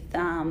with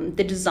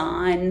the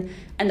design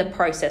and the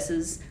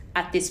processes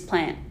at this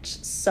plant.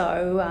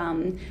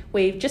 So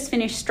we've just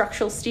finished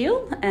structural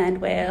steel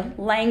and we're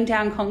laying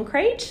down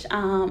concrete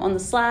on the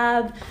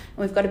slab.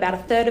 We've got about a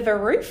third of a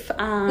roof.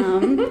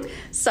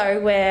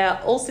 So we're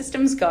all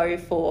systems go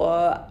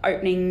for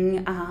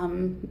opening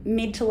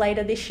mid to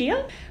later this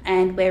year.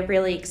 And we're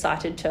really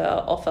excited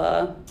to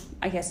offer,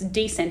 I guess,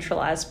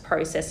 decentralised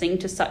processing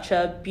to such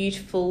a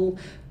beautiful,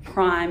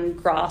 prime,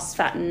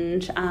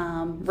 grass-fattened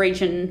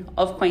region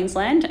of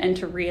Queensland, and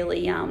to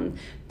really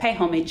pay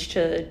homage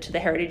to the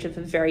heritage of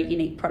a very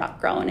unique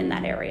product grown in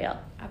that area.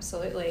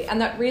 Absolutely.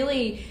 And that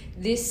really,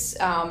 this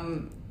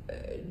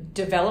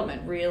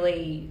development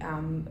really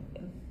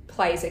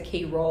plays a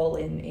key role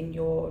in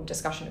your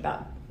discussion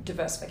about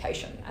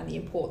diversification and the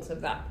importance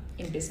of that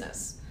in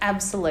business.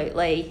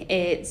 Absolutely.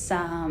 It's,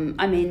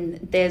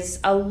 there's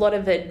a lot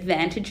of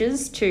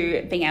advantages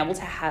to being able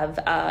to have,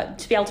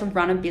 to be able to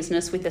run a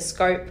business with a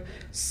scope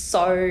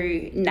so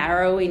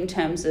narrow in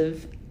terms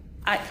of,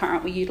 at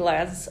Current, we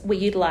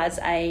utilise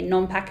a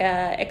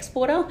non-packer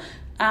exporter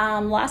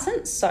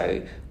license.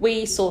 So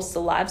we source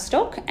the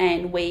livestock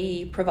and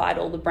we provide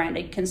all the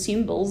branded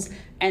consumables,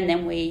 and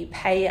then we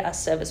pay a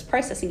service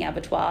processing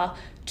abattoir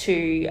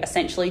to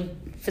essentially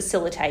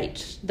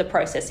facilitate the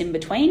process in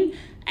between,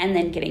 and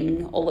then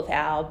getting all of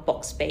our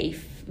box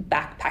beef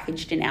back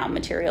packaged in our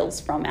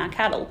materials from our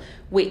cattle,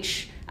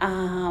 which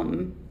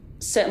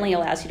certainly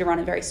allows you to run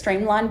a very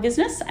streamlined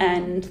business.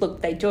 And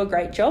look, they do a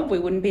great job. We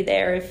wouldn't be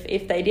there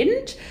if they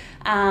didn't.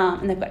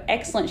 And they've got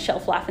excellent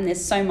shelf life, and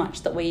there's so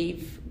much that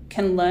we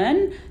can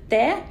learn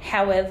there.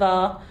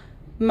 However,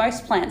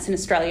 most plants in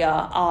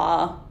Australia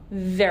are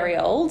very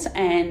old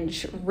and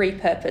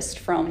repurposed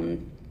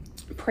from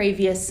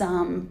previous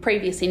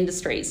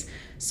industries.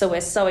 So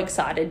we're so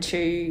excited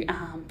to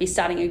be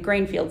starting a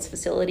greenfields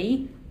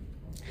facility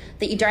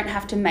that you don't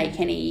have to make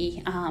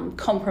any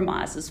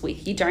compromises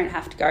with. You don't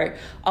have to go,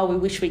 oh, we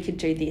wish we could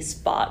do this,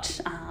 but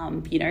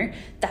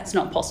that's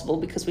not possible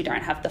because we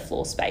don't have the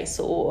floor space,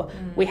 or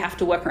we have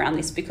to work around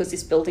this because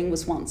this building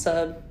was once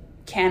a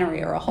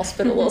cannery or a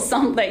hospital or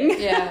something.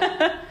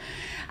 Yeah.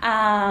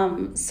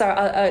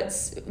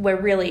 We're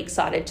really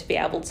excited to be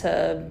able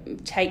to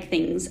take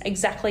things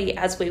exactly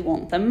as we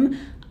want them,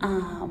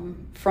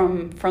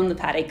 from the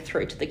paddock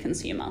through to the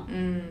consumer.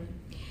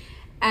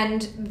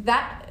 And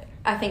that,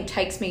 I think,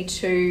 takes me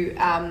to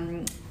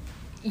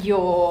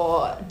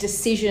your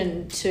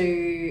decision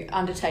to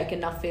undertake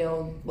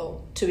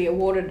to be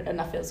awarded a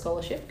Nuffield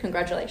Scholarship.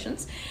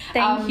 Congratulations.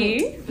 Thank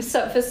you.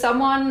 So for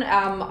someone,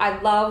 I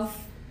love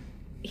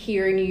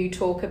hearing you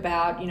talk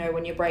about,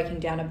 when you're breaking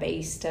down a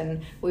beast,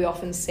 and we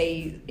often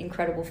see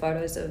incredible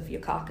photos of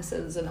your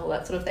carcasses and all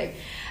that sort of thing.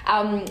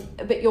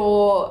 But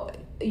your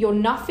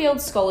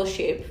Nuffield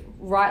Scholarship,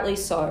 rightly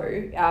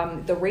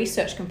so, the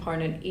research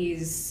component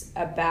is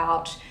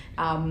about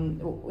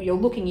you're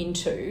looking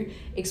into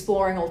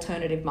exploring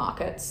alternative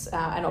markets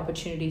and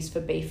opportunities for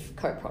beef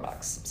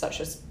co-products,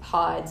 such as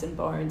hides and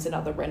bones and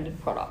other rendered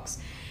products.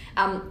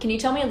 Can you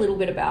tell me a little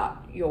bit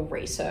about your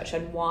research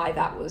and why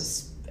that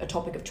was a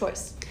topic of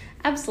choice?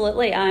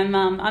 Absolutely. I'm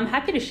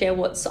happy to share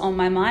what's on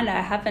my mind.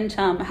 I haven't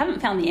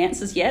found the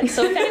answers yet,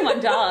 so if anyone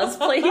does,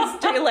 please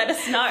do let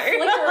us know.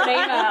 Flick her an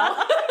email.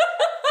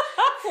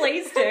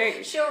 Please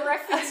do. She'll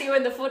reference you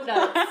in the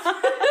footnotes.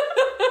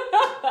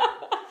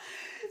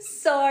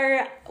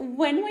 So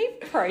when we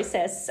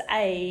process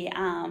a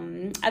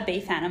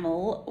beef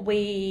animal,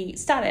 we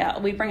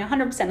bring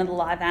 100% of the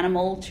live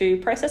animal to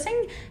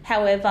processing.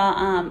 However,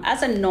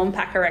 as a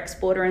non-packer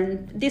exporter,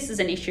 and this is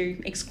an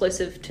issue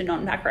exclusive to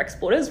non-packer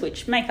exporters,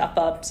 which make up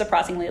a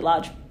surprisingly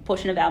large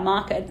portion of our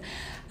market,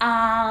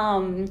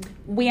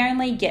 we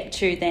only get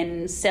to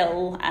then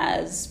sell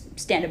as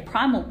standard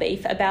primal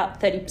beef about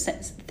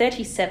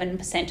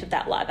 37% of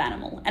that live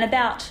animal, and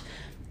about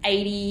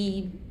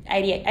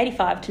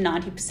 85 to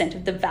 90%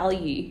 of the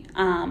value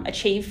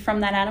achieved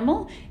from that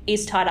animal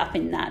is tied up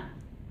in that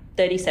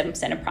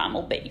 37% of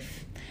primal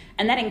beef.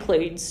 And that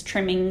includes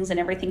trimmings and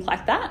everything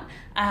like that.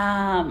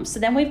 So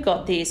then we've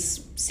got this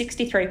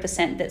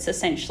 63% that's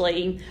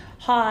essentially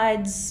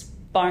hides,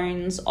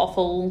 bones,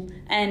 offal,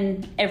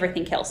 and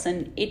everything else.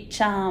 And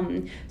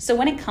so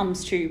when it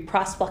comes to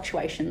price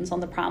fluctuations on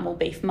the primal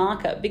beef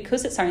market,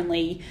 because it's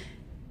only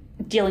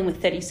dealing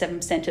with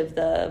 37% of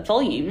the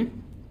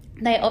volume,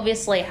 they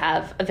obviously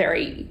have a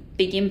very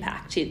big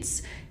impact.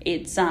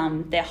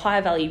 They're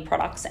higher value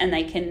products, and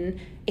it can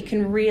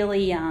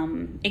really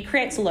it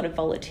creates a lot of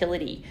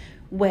volatility.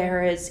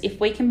 Whereas if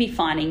we can be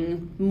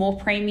finding more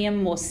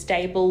premium, more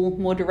stable,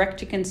 more direct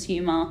to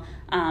consumer,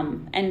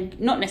 and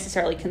not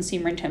necessarily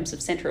consumer in terms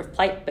of centre of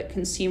plate, but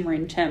consumer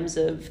in terms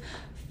of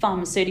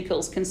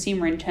pharmaceuticals,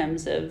 consumer in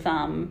terms of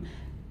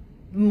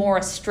more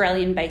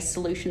Australian-based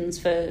solutions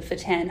for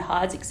tanned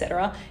hides,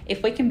 etc.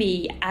 If we can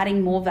be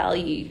adding more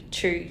value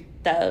to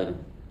the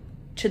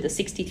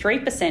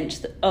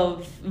 63%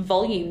 of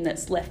volume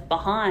that's left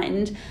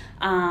behind,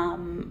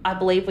 I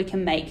believe we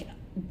can make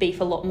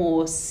beef a lot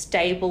more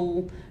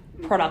stable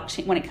product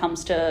when it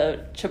comes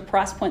to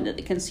price point that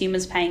the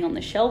consumer's paying on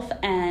the shelf,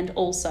 and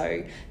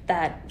also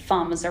that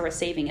farmers are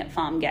receiving at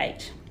farm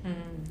gate.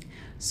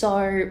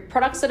 So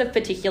products that have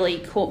particularly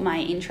caught my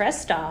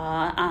interest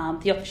are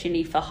the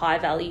opportunity for high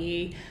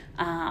value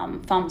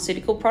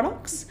pharmaceutical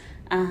products,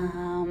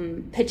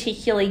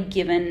 particularly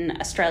given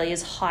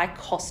Australia's high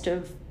cost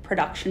of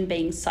production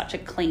being such a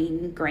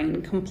clean,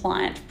 green,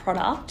 compliant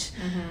product.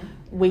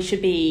 We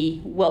should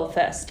be well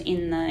versed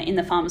in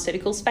the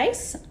pharmaceutical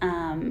space,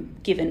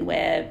 given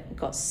we've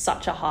got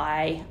such a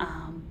high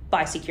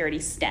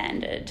biosecurity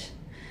standard.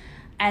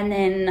 And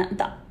then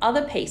the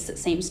other piece that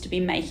seems to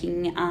be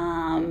making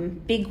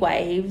big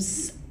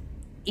waves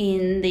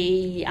in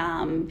the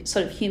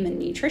sort of human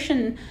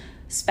nutrition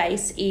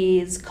space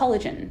is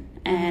collagen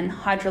and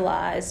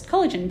hydrolyzed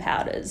collagen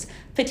powders,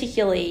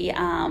 particularly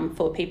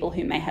for people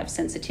who may have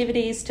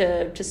sensitivities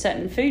to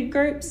certain food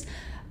groups.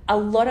 A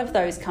lot of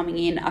those coming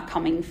in are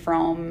coming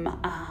from,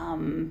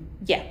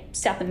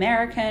 South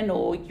American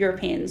or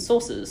European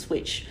sources,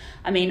 which,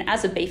 I mean,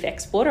 as a beef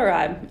exporter,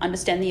 I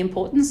understand the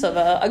importance of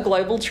a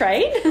global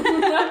trade.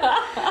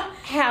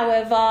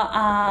 However,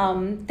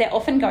 they're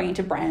often going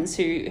into brands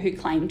who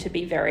claim to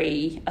be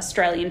very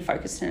Australian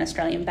focused and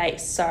Australian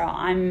based. So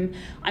I'm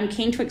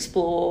keen to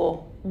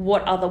explore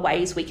what other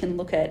ways we can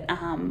look at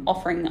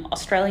offering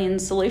Australian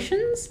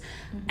solutions.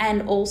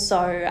 And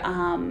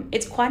also,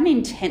 it's quite an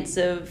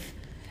intensive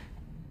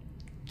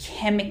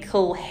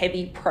chemical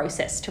heavy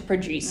process to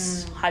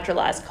produce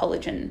hydrolyzed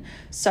collagen.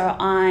 So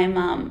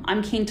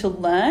I'm keen to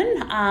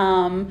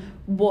learn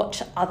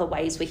what other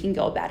ways we can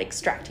go about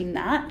extracting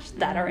that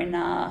are in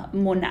a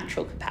more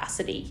natural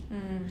capacity.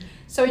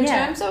 So in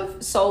terms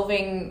of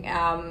solving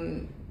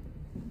the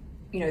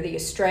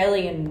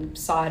Australian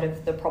side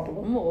of the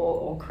problem,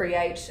 or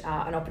create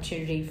an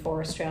opportunity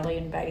for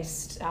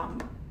Australian-based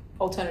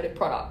alternative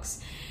products.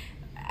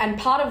 And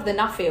part of the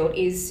Nuffield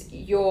is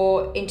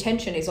your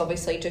intention is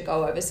obviously to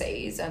go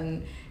overseas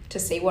and to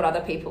see what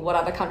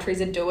other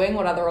countries are doing,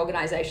 what other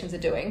organisations are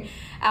doing.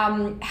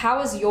 How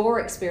has your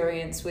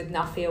experience with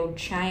Nuffield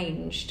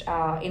changed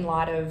in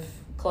light of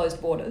closed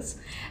borders?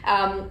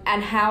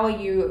 And how are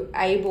you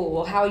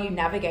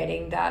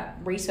navigating that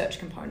research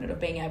component of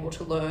being able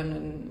to learn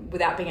and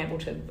without being able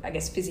to, I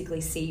guess,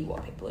 physically see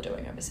what people are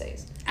doing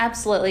overseas?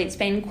 Absolutely. It's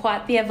been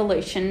quite the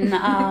evolution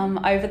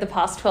over the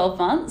past 12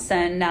 months,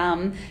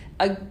 and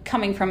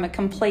coming from a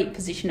complete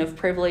position of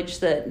privilege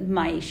that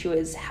my issue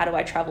is how do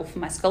I travel for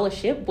my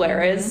scholarship,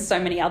 whereas so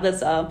many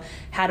others are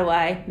how do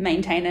I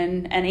maintain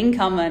an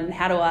income, and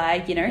how do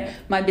I,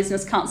 my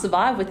business can't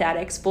survive without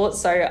exports.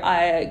 So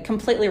I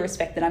completely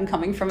respect that I'm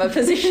coming from a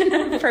position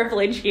of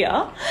privilege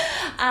here.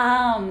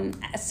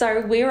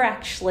 So we're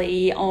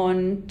actually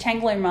on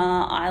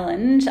Tangalooma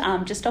Island,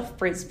 just off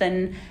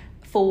Brisbane,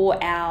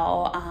 for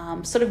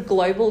our sort of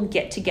global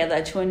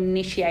get-together to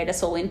initiate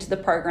us all into the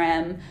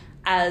program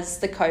as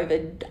the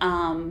COVID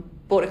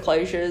border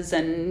closures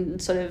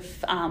and sort of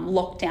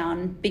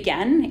lockdown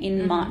began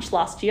in March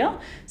last year.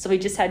 So we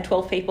just had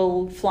 12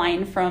 people fly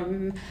in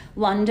from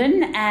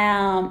London,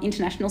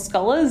 international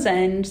scholars,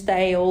 and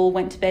they all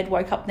went to bed,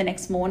 woke up the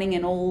next morning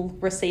and all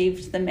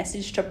received the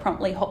message to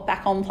promptly hop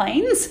back on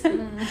planes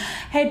and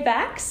head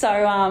back. So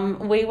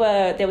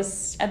there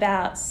was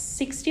about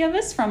 60 of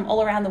us from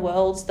all around the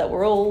world that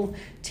were all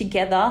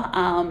together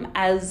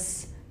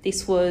as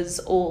this was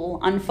all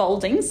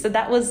unfolding. So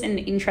that was an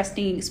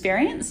interesting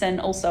experience, and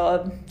also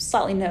a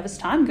slightly nervous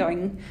time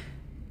going,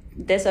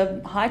 there's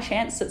a high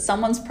chance that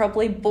someone's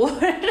probably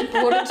brought it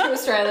to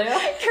Australia.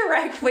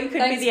 Correct. We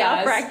could be the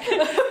outbreak.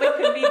 We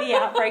could be the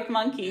outbreak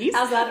monkeys.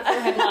 How's that for a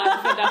headline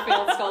for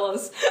Nuffield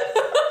scholars?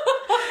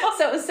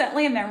 So it was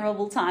certainly a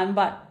memorable time,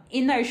 but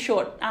in those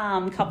short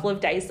couple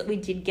of days that we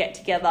did get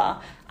together,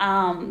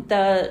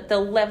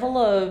 the level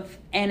of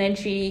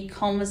energy,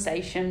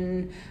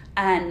 conversation,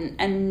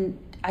 and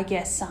I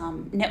guess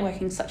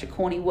networking is such a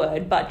corny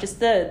word, but just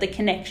the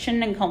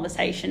connection and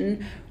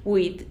conversation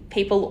with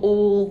people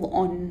all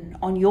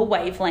on your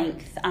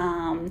wavelength,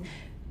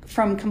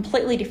 from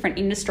completely different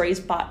industries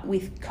but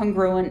with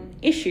congruent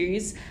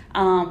issues,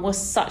 was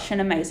such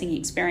an amazing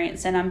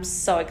experience. And I'm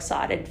so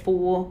excited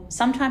for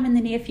sometime in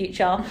the near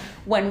future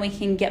when we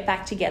can get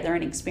back together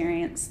and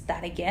experience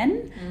that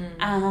again.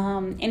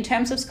 In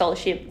terms of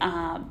scholarship,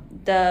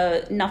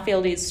 the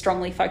Nuffield is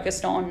strongly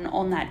focused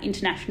on that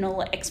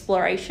international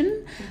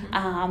exploration.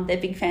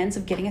 They're big fans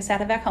of getting us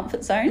out of our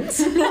comfort zones.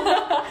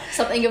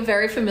 Something you're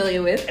very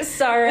familiar with.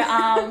 So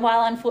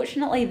while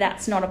unfortunately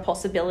that's not a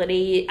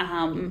possibility,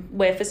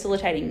 we're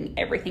facilitating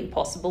everything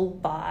possible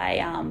by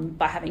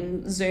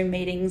having Zoom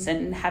meetings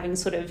and having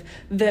sort of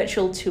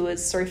virtual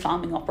tours through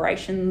farming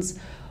operations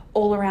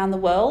all around the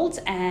world.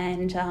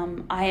 And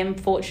I am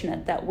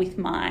fortunate that with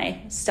my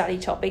study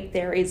topic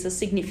there is a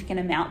significant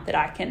amount that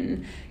I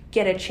can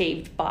get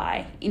achieved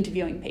by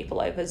interviewing people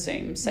over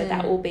Zoom. So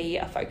that will be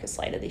a focus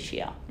later this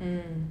year.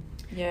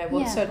 Yeah,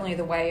 well, it's certainly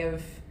the way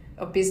of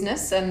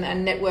business and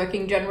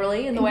networking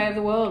generally in the way of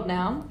the world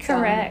now.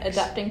 Correct.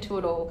 Adapting to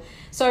it all.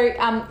 So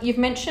you've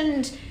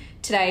mentioned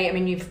today, I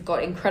mean, you've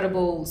got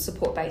incredible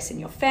support base in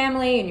your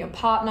family and your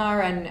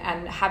partner,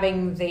 and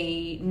having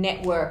the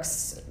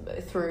networks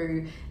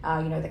through,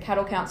 the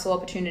Cattle Council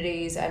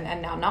opportunities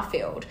and now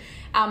Nuffield.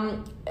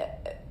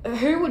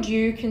 Who would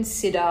you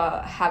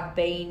consider have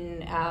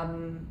been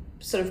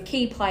sort of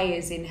key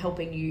players in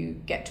helping you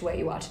get to where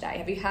you are today?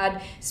 Have you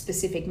had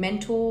specific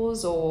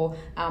mentors or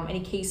any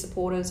key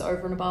supporters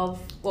over and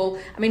above? Well,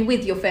 I mean,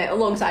 with your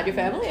alongside your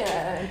family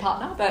and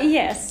partner, but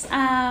yes,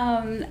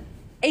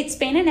 it's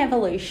been an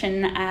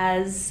evolution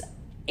as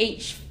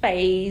each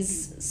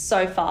phase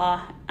so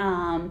far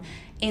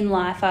in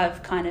life.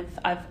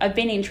 I've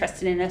been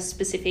interested in a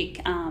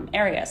specific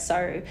area.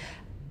 So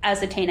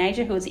as a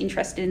teenager who was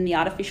interested in the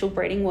artificial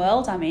breeding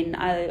world, I mean,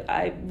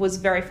 I was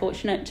very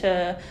fortunate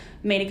to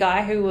meet a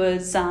guy who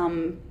was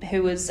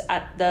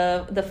at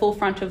the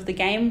forefront of the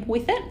game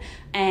with it,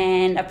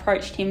 and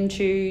approached him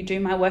to do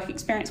my work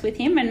experience with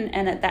him.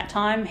 And at that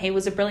time, he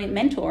was a brilliant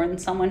mentor and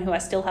someone who I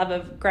still have a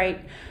great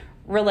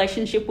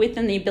relationship with,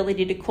 and the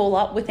ability to call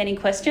up with any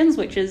questions,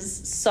 which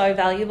is so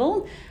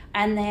valuable.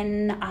 And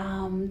then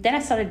I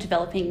started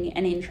developing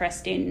an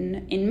interest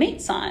in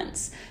meat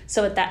science.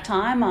 So at that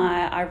time,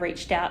 I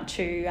reached out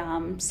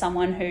to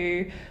someone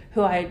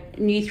who I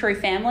knew through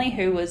family,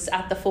 who was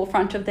at the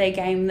forefront of their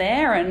game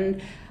there,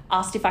 and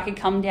asked if I could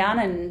come down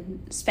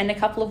and spend a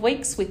couple of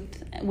weeks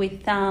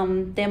with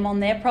them on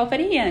their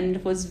property,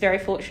 and was very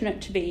fortunate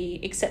to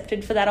be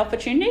accepted for that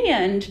opportunity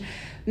and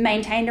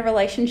maintained a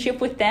relationship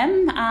with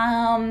them.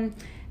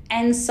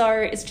 And so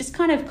it's just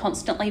kind of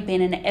constantly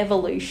been an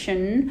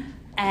evolution.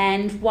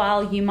 And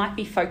while you might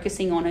be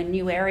focusing on a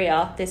new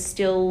area, there's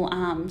still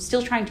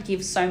trying to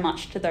give so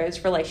much to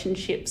those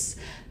relationships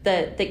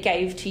that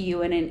gave to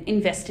you and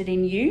invested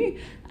in you.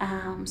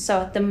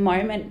 So at the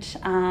moment,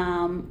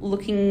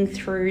 looking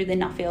through the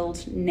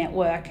Nuffield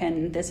network,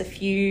 and there's a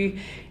few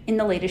in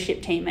the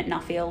leadership team at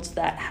Nuffield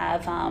that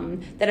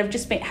have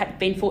just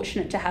been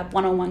fortunate to have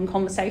one-on-one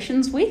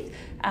conversations with,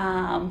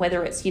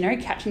 whether it's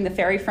catching the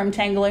ferry from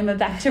Tangalooma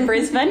back to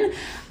Brisbane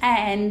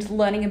and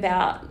learning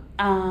about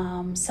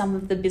some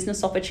of the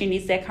business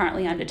opportunities they're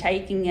currently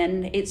undertaking.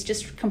 And it's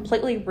just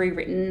completely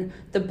rewritten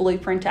the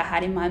blueprint I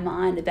had in my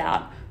mind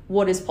about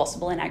what is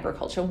possible in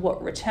agriculture,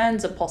 what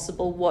returns are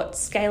possible, what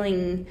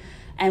scaling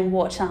and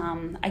what,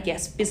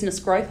 business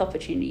growth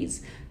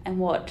opportunities, and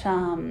what,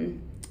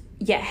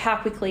 how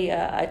quickly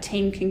a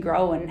team can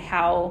grow, and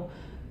how,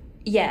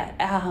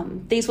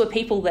 these were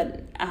people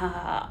that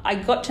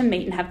I got to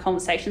meet and have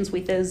conversations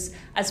with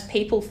as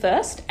people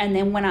first. And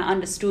then when I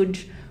understood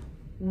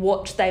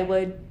what they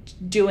were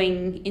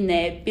doing in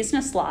their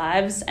business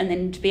lives, and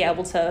then to be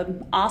able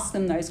to ask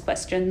them those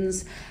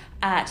questions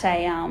at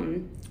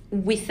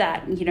with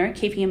that,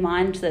 keeping in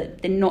mind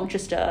that they're not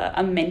just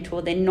a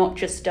mentor, they're not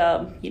just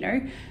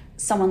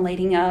someone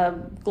leading a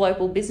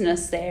global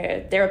business,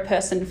 they're a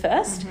person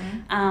first.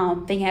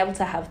 Being able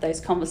to have those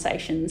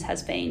conversations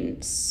has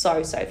been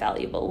so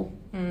valuable.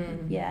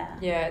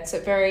 It's a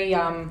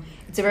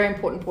very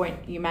important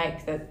point you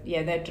make, that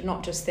they're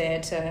not just there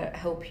to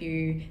help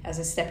you as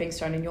a stepping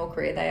stone in your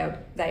career.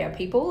 They are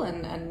people,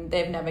 and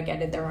they've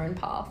navigated their own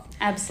path.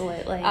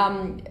 Absolutely.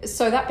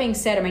 So that being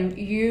said, I mean,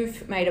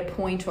 you've made a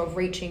point of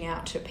reaching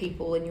out to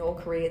people in your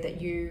career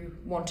that you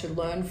want to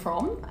learn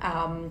from.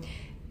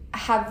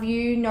 Have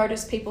you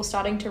noticed people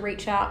starting to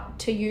reach out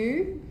to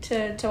you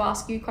to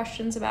ask you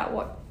questions about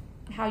what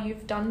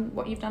you've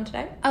done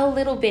today? A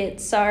little bit.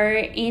 So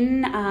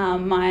in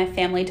my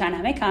family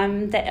dynamic,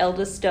 I'm the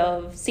eldest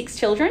of 6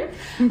 children,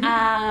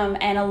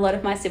 and a lot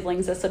of my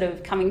siblings are sort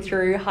of coming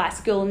through high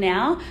school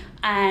now.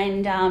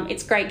 And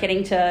it's great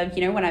getting to,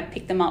 when I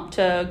pick them up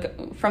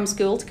from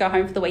school to go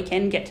home for the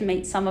weekend, get to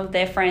meet some of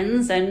their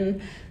friends,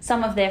 and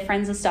some of their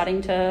friends are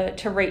starting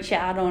to reach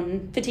out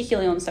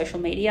particularly on social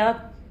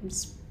media.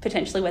 It's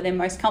potentially where they're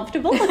most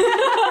comfortable.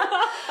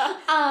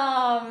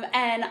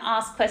 And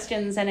ask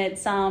questions, and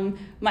it's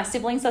my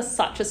siblings are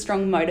such a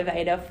strong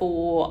motivator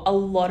for a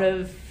lot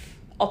of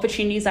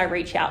opportunities I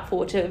reach out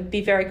for, to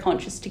be very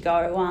conscious to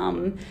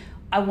go,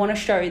 I want to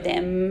show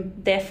them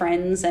their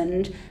friends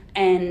and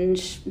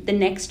the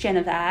next gen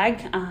of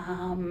ag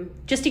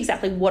just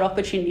exactly what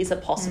opportunities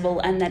are possible,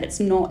 and that it's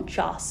not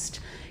just,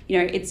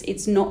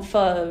 it's not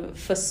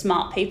for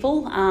smart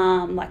people.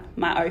 Like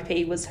my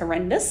OP was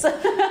horrendous.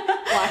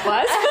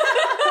 Likewise.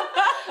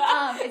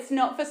 It's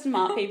not for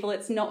smart people.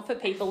 It's not for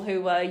people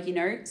who are,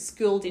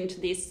 schooled into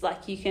this.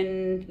 Like, you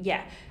can,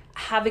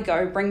 have a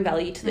go, bring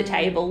value to the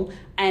table,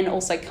 and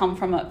also come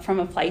from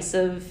a place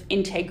of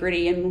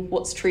integrity and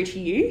what's true to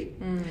you,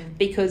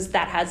 because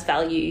that has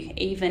value.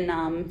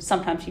 Even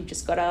sometimes you've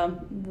just got to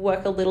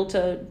work a little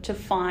to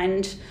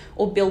find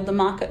or build the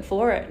market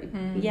for it.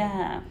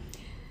 Yeah.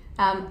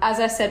 As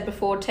I said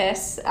before,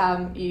 Tess,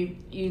 you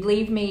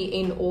leave me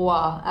in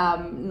awe,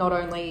 not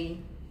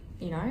only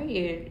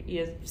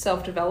your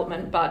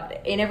self-development,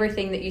 but in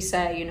everything that you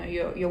say,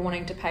 you're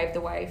wanting to pave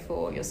the way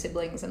for your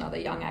siblings and other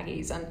young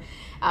Aggies.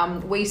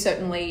 And we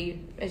certainly,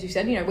 as you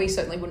said, we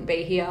certainly wouldn't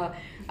be here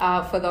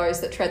for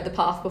those that tread the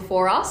path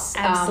before us.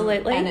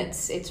 Absolutely. And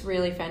it's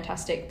really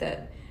fantastic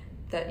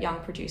that young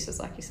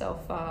producers like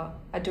yourself are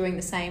doing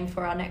the same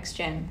for our next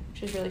gen,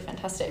 which is really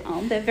fantastic.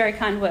 Oh, they're very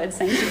kind words.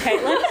 Thank you,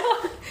 Caitlin.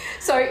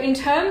 So in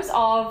terms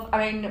of,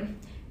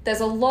 there's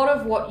a lot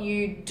of what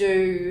you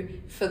do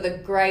for the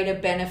greater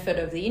benefit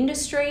of the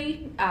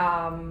industry,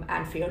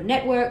 and for your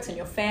networks and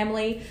your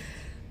family.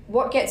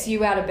 What gets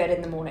you out of bed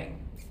in the morning?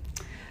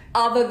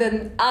 Other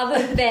than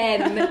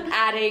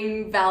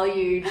adding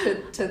value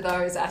to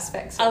those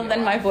aspects. Other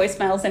than my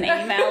voicemails and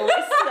email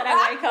lists that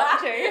I wake up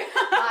to.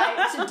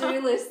 My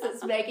to-do list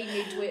that's making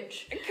me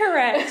twitch.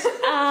 Correct.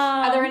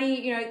 Are there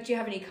any, do you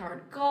have any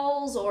current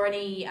goals or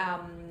any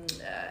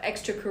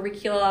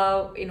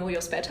extracurricular, in all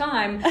your spare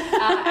time,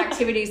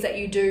 activities that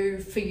you do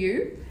for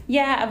you?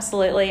 Yeah,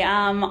 absolutely.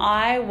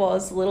 I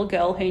was a little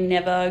girl who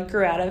never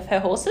grew out of her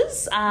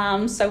horses.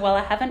 So while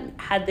I haven't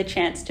had the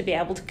chance to be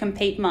able to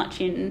compete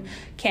much in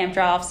camp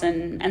drafts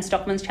and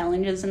Stockman's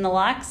challenges and the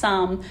likes,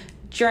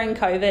 during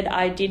COVID,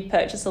 I did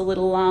purchase a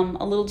little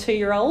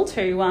 2-year-old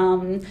who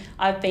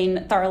I've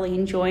been thoroughly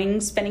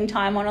enjoying spending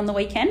time on the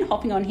weekend.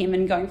 Hopping on him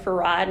and going for a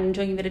ride and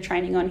doing a bit of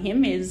training on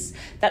him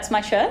that's my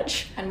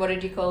church. And what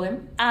did you call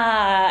him?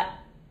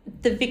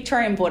 The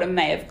Victorian border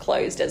may have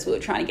closed as we were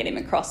trying to get him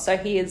across, so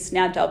he is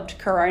now dubbed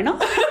Corona.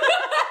 Love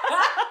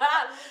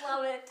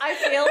it. I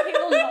feel he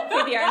will not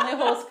be the only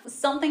horse.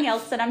 Something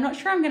else that I'm not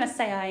sure I'm going to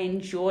say I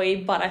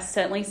enjoy, but I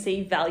certainly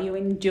see value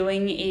in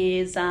doing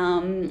is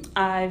in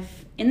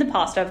the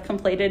past I've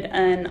completed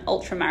an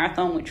ultra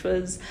marathon, which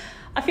was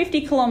a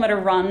 50-kilometre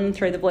run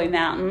through the Blue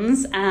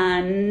Mountains,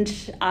 and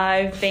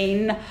I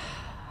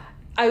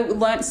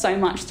learnt so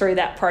much through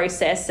that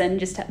process, and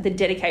just the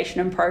dedication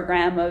and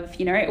program of,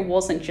 it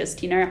wasn't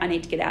just, I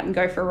need to get out and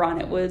go for a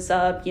run. It was,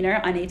 I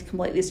need to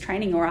complete this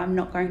training or I'm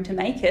not going to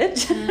make it.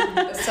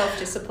 The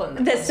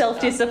self-discipline. The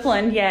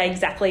self-discipline, yeah,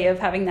 exactly, of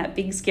having that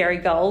big, scary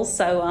goal.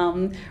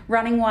 So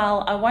running,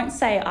 while I won't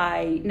say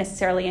I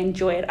necessarily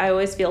enjoy it, I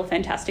always feel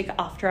fantastic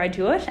after I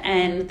do it.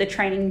 And the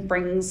training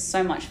brings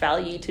so much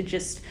value to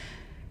just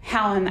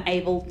how I'm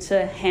able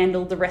to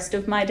handle the rest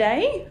of my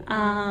day.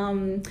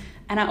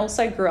 And I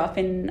also grew up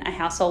in a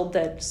household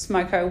that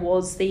smoko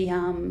was the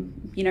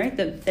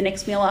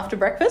next meal after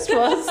breakfast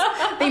was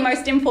the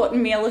most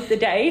important meal of the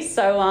day.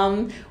 So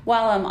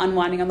while I'm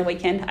unwinding on the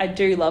weekend, I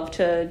do love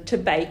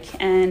to bake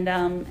and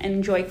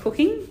enjoy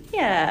cooking.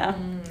 Yeah.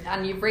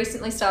 And you've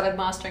recently started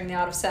mastering the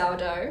art of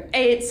sourdough.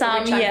 It's which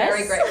I'm yes.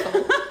 very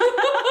grateful.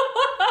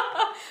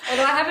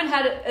 Although I haven't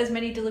had as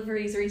many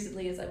deliveries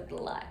recently as I would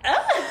like.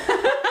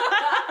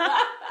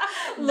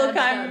 Look,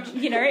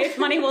 if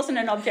money wasn't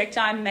an object,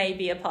 I may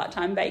be a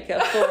part-time baker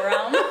for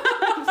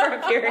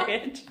a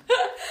period.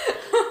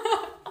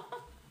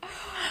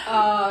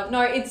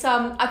 No, it's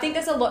I think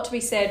there's a lot to be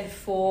said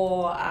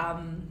for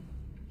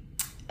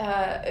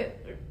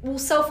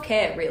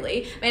self-care,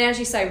 really. I mean, as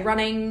you say,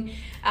 running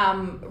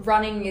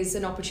is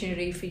an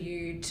opportunity for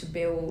you to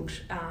build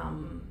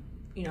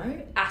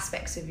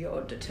aspects of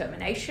your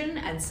determination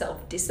and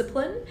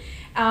self-discipline.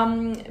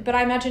 But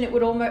I imagine it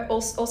would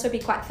also be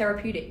quite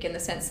therapeutic in the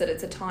sense that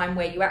it's a time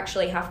where you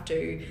actually have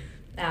to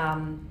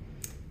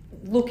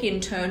look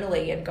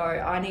internally and go,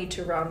 I need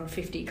to run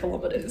 50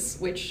 kilometres,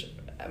 which,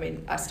 I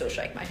mean, I still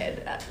shake my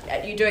head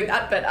at you doing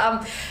that, but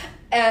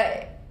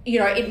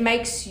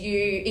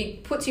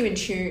it puts you in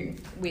tune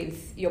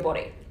with your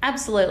body.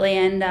 Absolutely,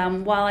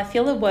 and while I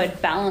feel the word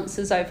balance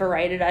is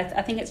overrated,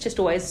 I think it's just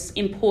always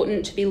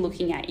important to be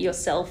looking at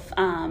yourself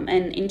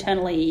and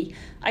internally,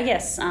 I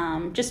guess,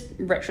 just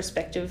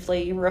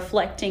retrospectively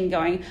reflecting,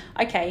 going,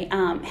 okay,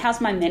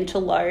 how's my mental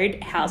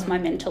load? How's my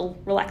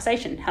mental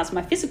relaxation? How's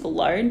my physical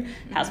load?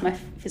 How's my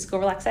physical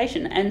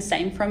relaxation? And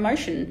same for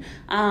emotion.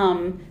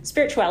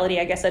 Spirituality,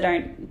 I guess I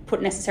don't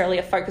put necessarily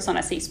a focus on.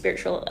 I see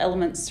spiritual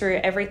elements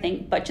through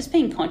everything, but just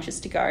being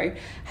conscious to go,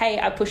 hey,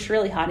 I pushed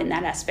really hard in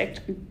that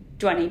aspect.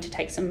 Do I need to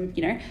take some,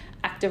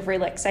 active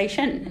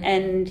relaxation?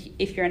 And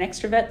if you're an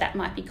extrovert, that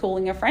might be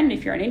calling a friend.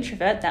 If you're an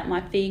introvert, that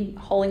might be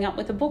holding up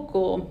with a book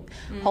or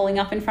holding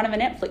up in front of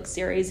a Netflix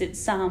series.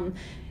 It's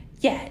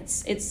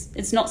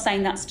it's not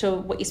saying that's to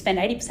what you spend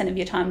 80% of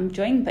your time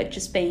doing, but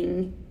just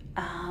being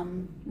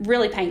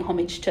really paying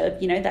homage to,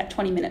 that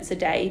 20 minutes a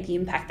day, the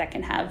impact that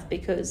can have,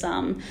 because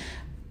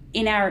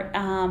in our,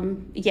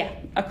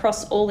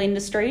 across all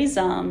industries,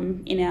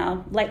 in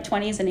our late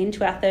 20s and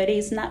into our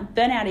 30s, and that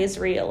burnout is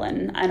real,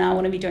 and I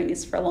want to be doing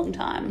this for a long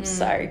time.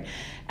 So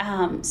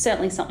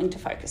certainly something to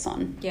focus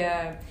on.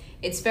 Yeah,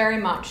 it's very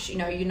much,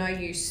 you're no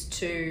use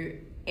to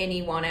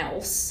anyone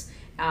else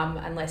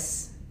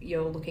unless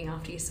you're looking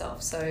after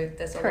yourself. So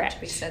there's a lot to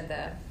be said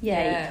there.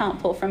 Yeah, you can't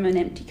pour from an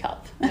empty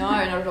cup. No,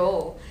 not at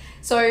all.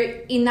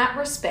 So in that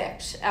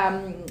respect,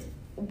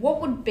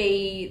 what would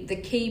be the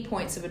key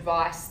points of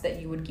advice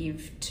that you would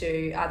give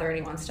to either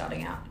anyone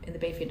starting out in the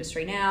beef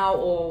industry now,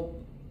 or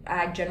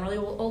ag generally,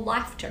 or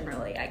life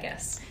generally, I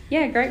guess?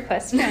 Yeah, great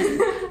question.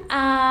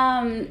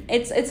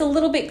 It's a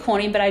little bit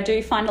corny, but I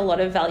do find a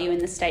lot of value in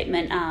the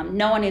statement,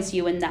 no one is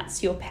you and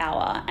that's your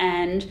power.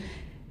 And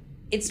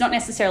it's not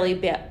necessarily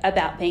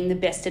about being the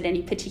best at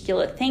any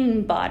particular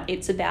thing, but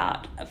it's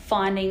about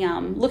finding,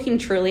 looking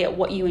truly at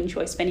what you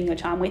enjoy spending your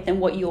time with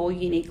and what your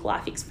unique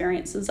life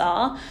experiences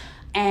are,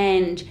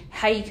 and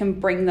how you can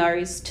bring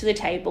those to the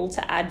table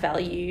to add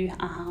value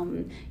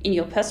in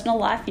your personal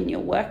life, in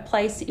your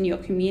workplace, in your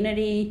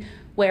community,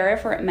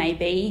 wherever it may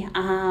be,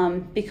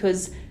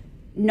 because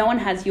no one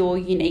has your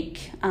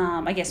unique,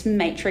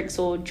 matrix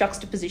or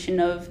juxtaposition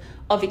of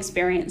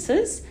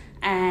experiences.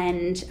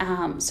 And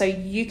so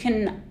you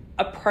can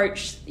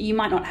approach, you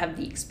might not have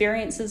the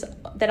experiences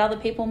that other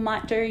people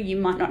might do, you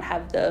might not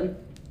have the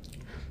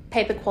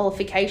paper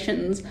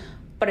qualifications,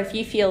 but if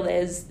you feel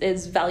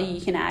there's value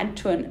you can add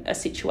to a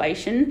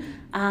situation,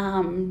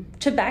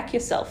 to back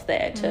yourself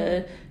there,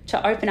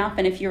 to open up,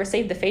 and if you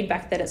receive the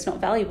feedback that it's not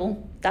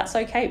valuable, that's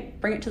okay.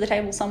 Bring it to the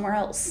table somewhere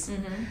else.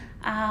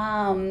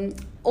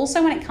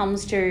 Also, when it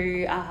comes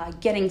to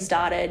getting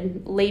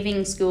started,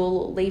 leaving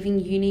school, leaving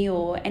uni,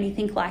 or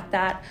anything like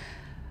that,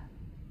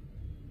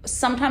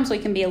 sometimes we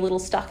can be a little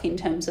stuck in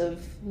terms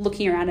of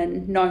looking around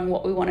and knowing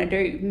what we want to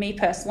do. Me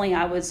personally,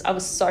 I was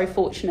so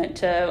fortunate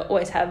to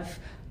always have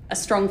a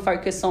strong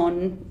focus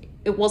on,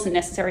 it wasn't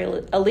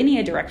necessarily a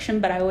linear direction,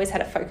 but I always had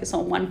a focus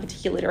on one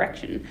particular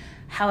direction.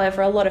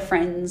 However, a lot of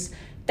friends,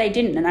 they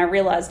didn't, and I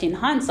realised in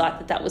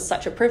hindsight that was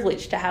such a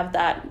privilege to have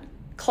that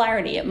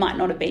clarity. It might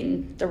not have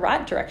been the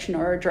right direction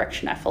or a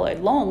direction I followed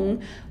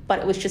long, but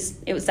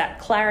it was that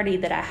clarity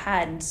that I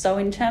had. So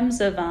in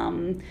terms of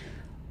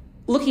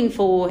looking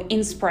for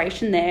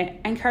inspiration there,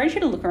 I encourage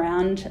you to look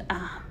around.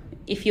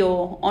 If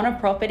you're on a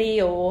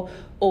property or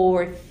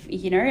if,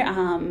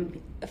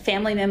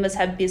 family members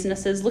have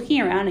businesses, looking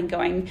around and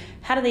going,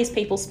 how do these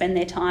people spend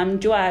their time?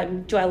 Do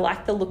I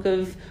like the look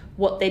of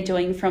what they're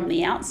doing from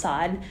the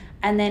outside?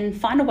 And then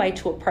find a way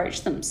to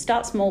approach them.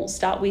 Start small.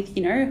 Start with,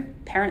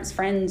 parents,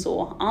 friends,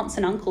 or aunts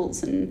and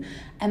uncles, and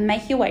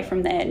make your way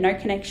from there. No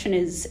connection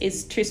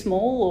is too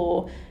small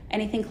or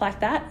anything like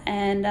that.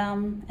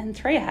 And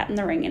throw your hat in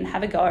the ring and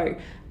have a go.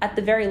 At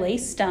the very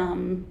least,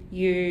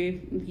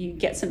 you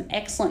get some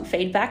excellent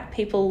feedback.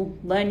 People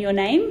learn your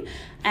name,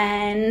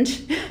 and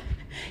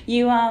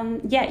you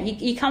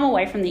come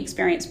away from the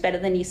experience better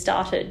than you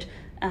started.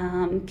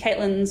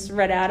 Caitlin's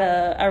read out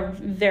a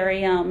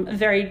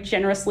very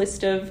generous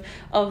list of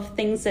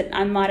things that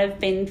I might have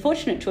been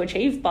fortunate to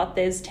achieve, but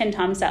there's 10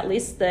 times that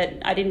list that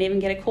I didn't even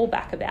get a call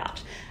back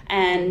about,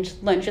 and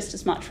learned just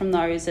as much from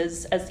those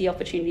as the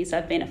opportunities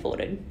I've been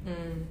afforded.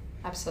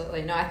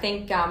 Absolutely. No, I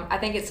think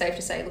it's safe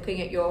to say,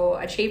 looking at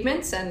your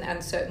achievements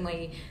and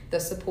certainly the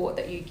support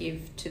that you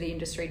give to the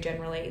industry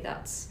generally,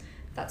 that's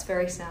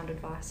very sound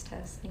advice,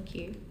 Tess. Thank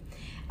you.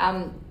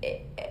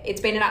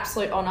 It's been an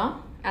absolute honour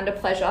and a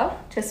pleasure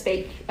to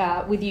speak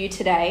with you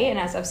today. And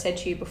as I've said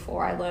to you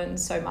before, I learn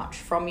so much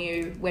from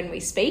you when we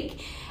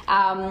speak,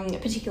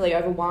 particularly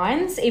over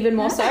wines, even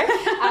more so.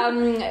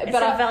 It's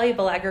a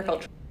valuable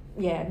agriculture.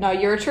 Yeah, no,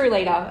 you're a true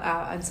leader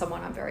and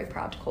someone I'm very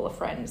proud to call a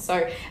friend.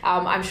 So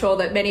I'm sure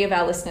that many of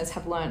our listeners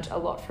have learned a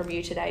lot from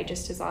you today,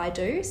 just as I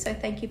do. So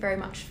thank you very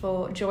much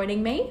for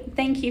joining me.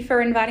 Thank you for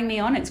inviting me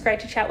on. It's great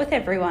to chat with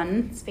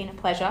everyone. It's been a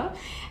pleasure.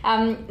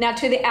 Now,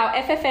 to our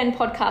FFN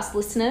podcast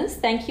listeners,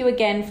 thank you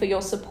again for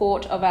your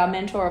support of our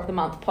Mentor of the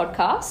Month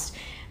podcast.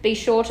 Be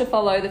sure to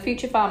follow the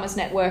Future Farmers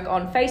Network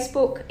on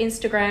Facebook,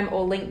 Instagram,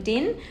 or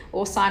LinkedIn,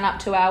 or sign up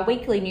to our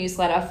weekly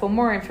newsletter for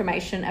more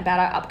information about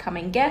our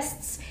upcoming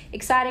guests,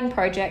 exciting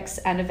projects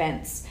and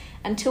events.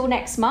 Until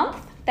next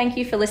month, thank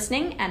you for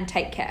listening and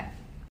take care.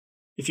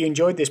 If you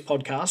enjoyed this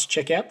podcast,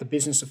 check out The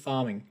Business of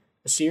Farming,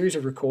 a series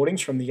of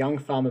recordings from the Young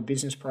Farmer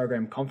Business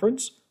Program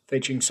Conference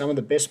featuring some of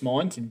the best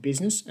minds in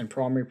business and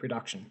primary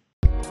production.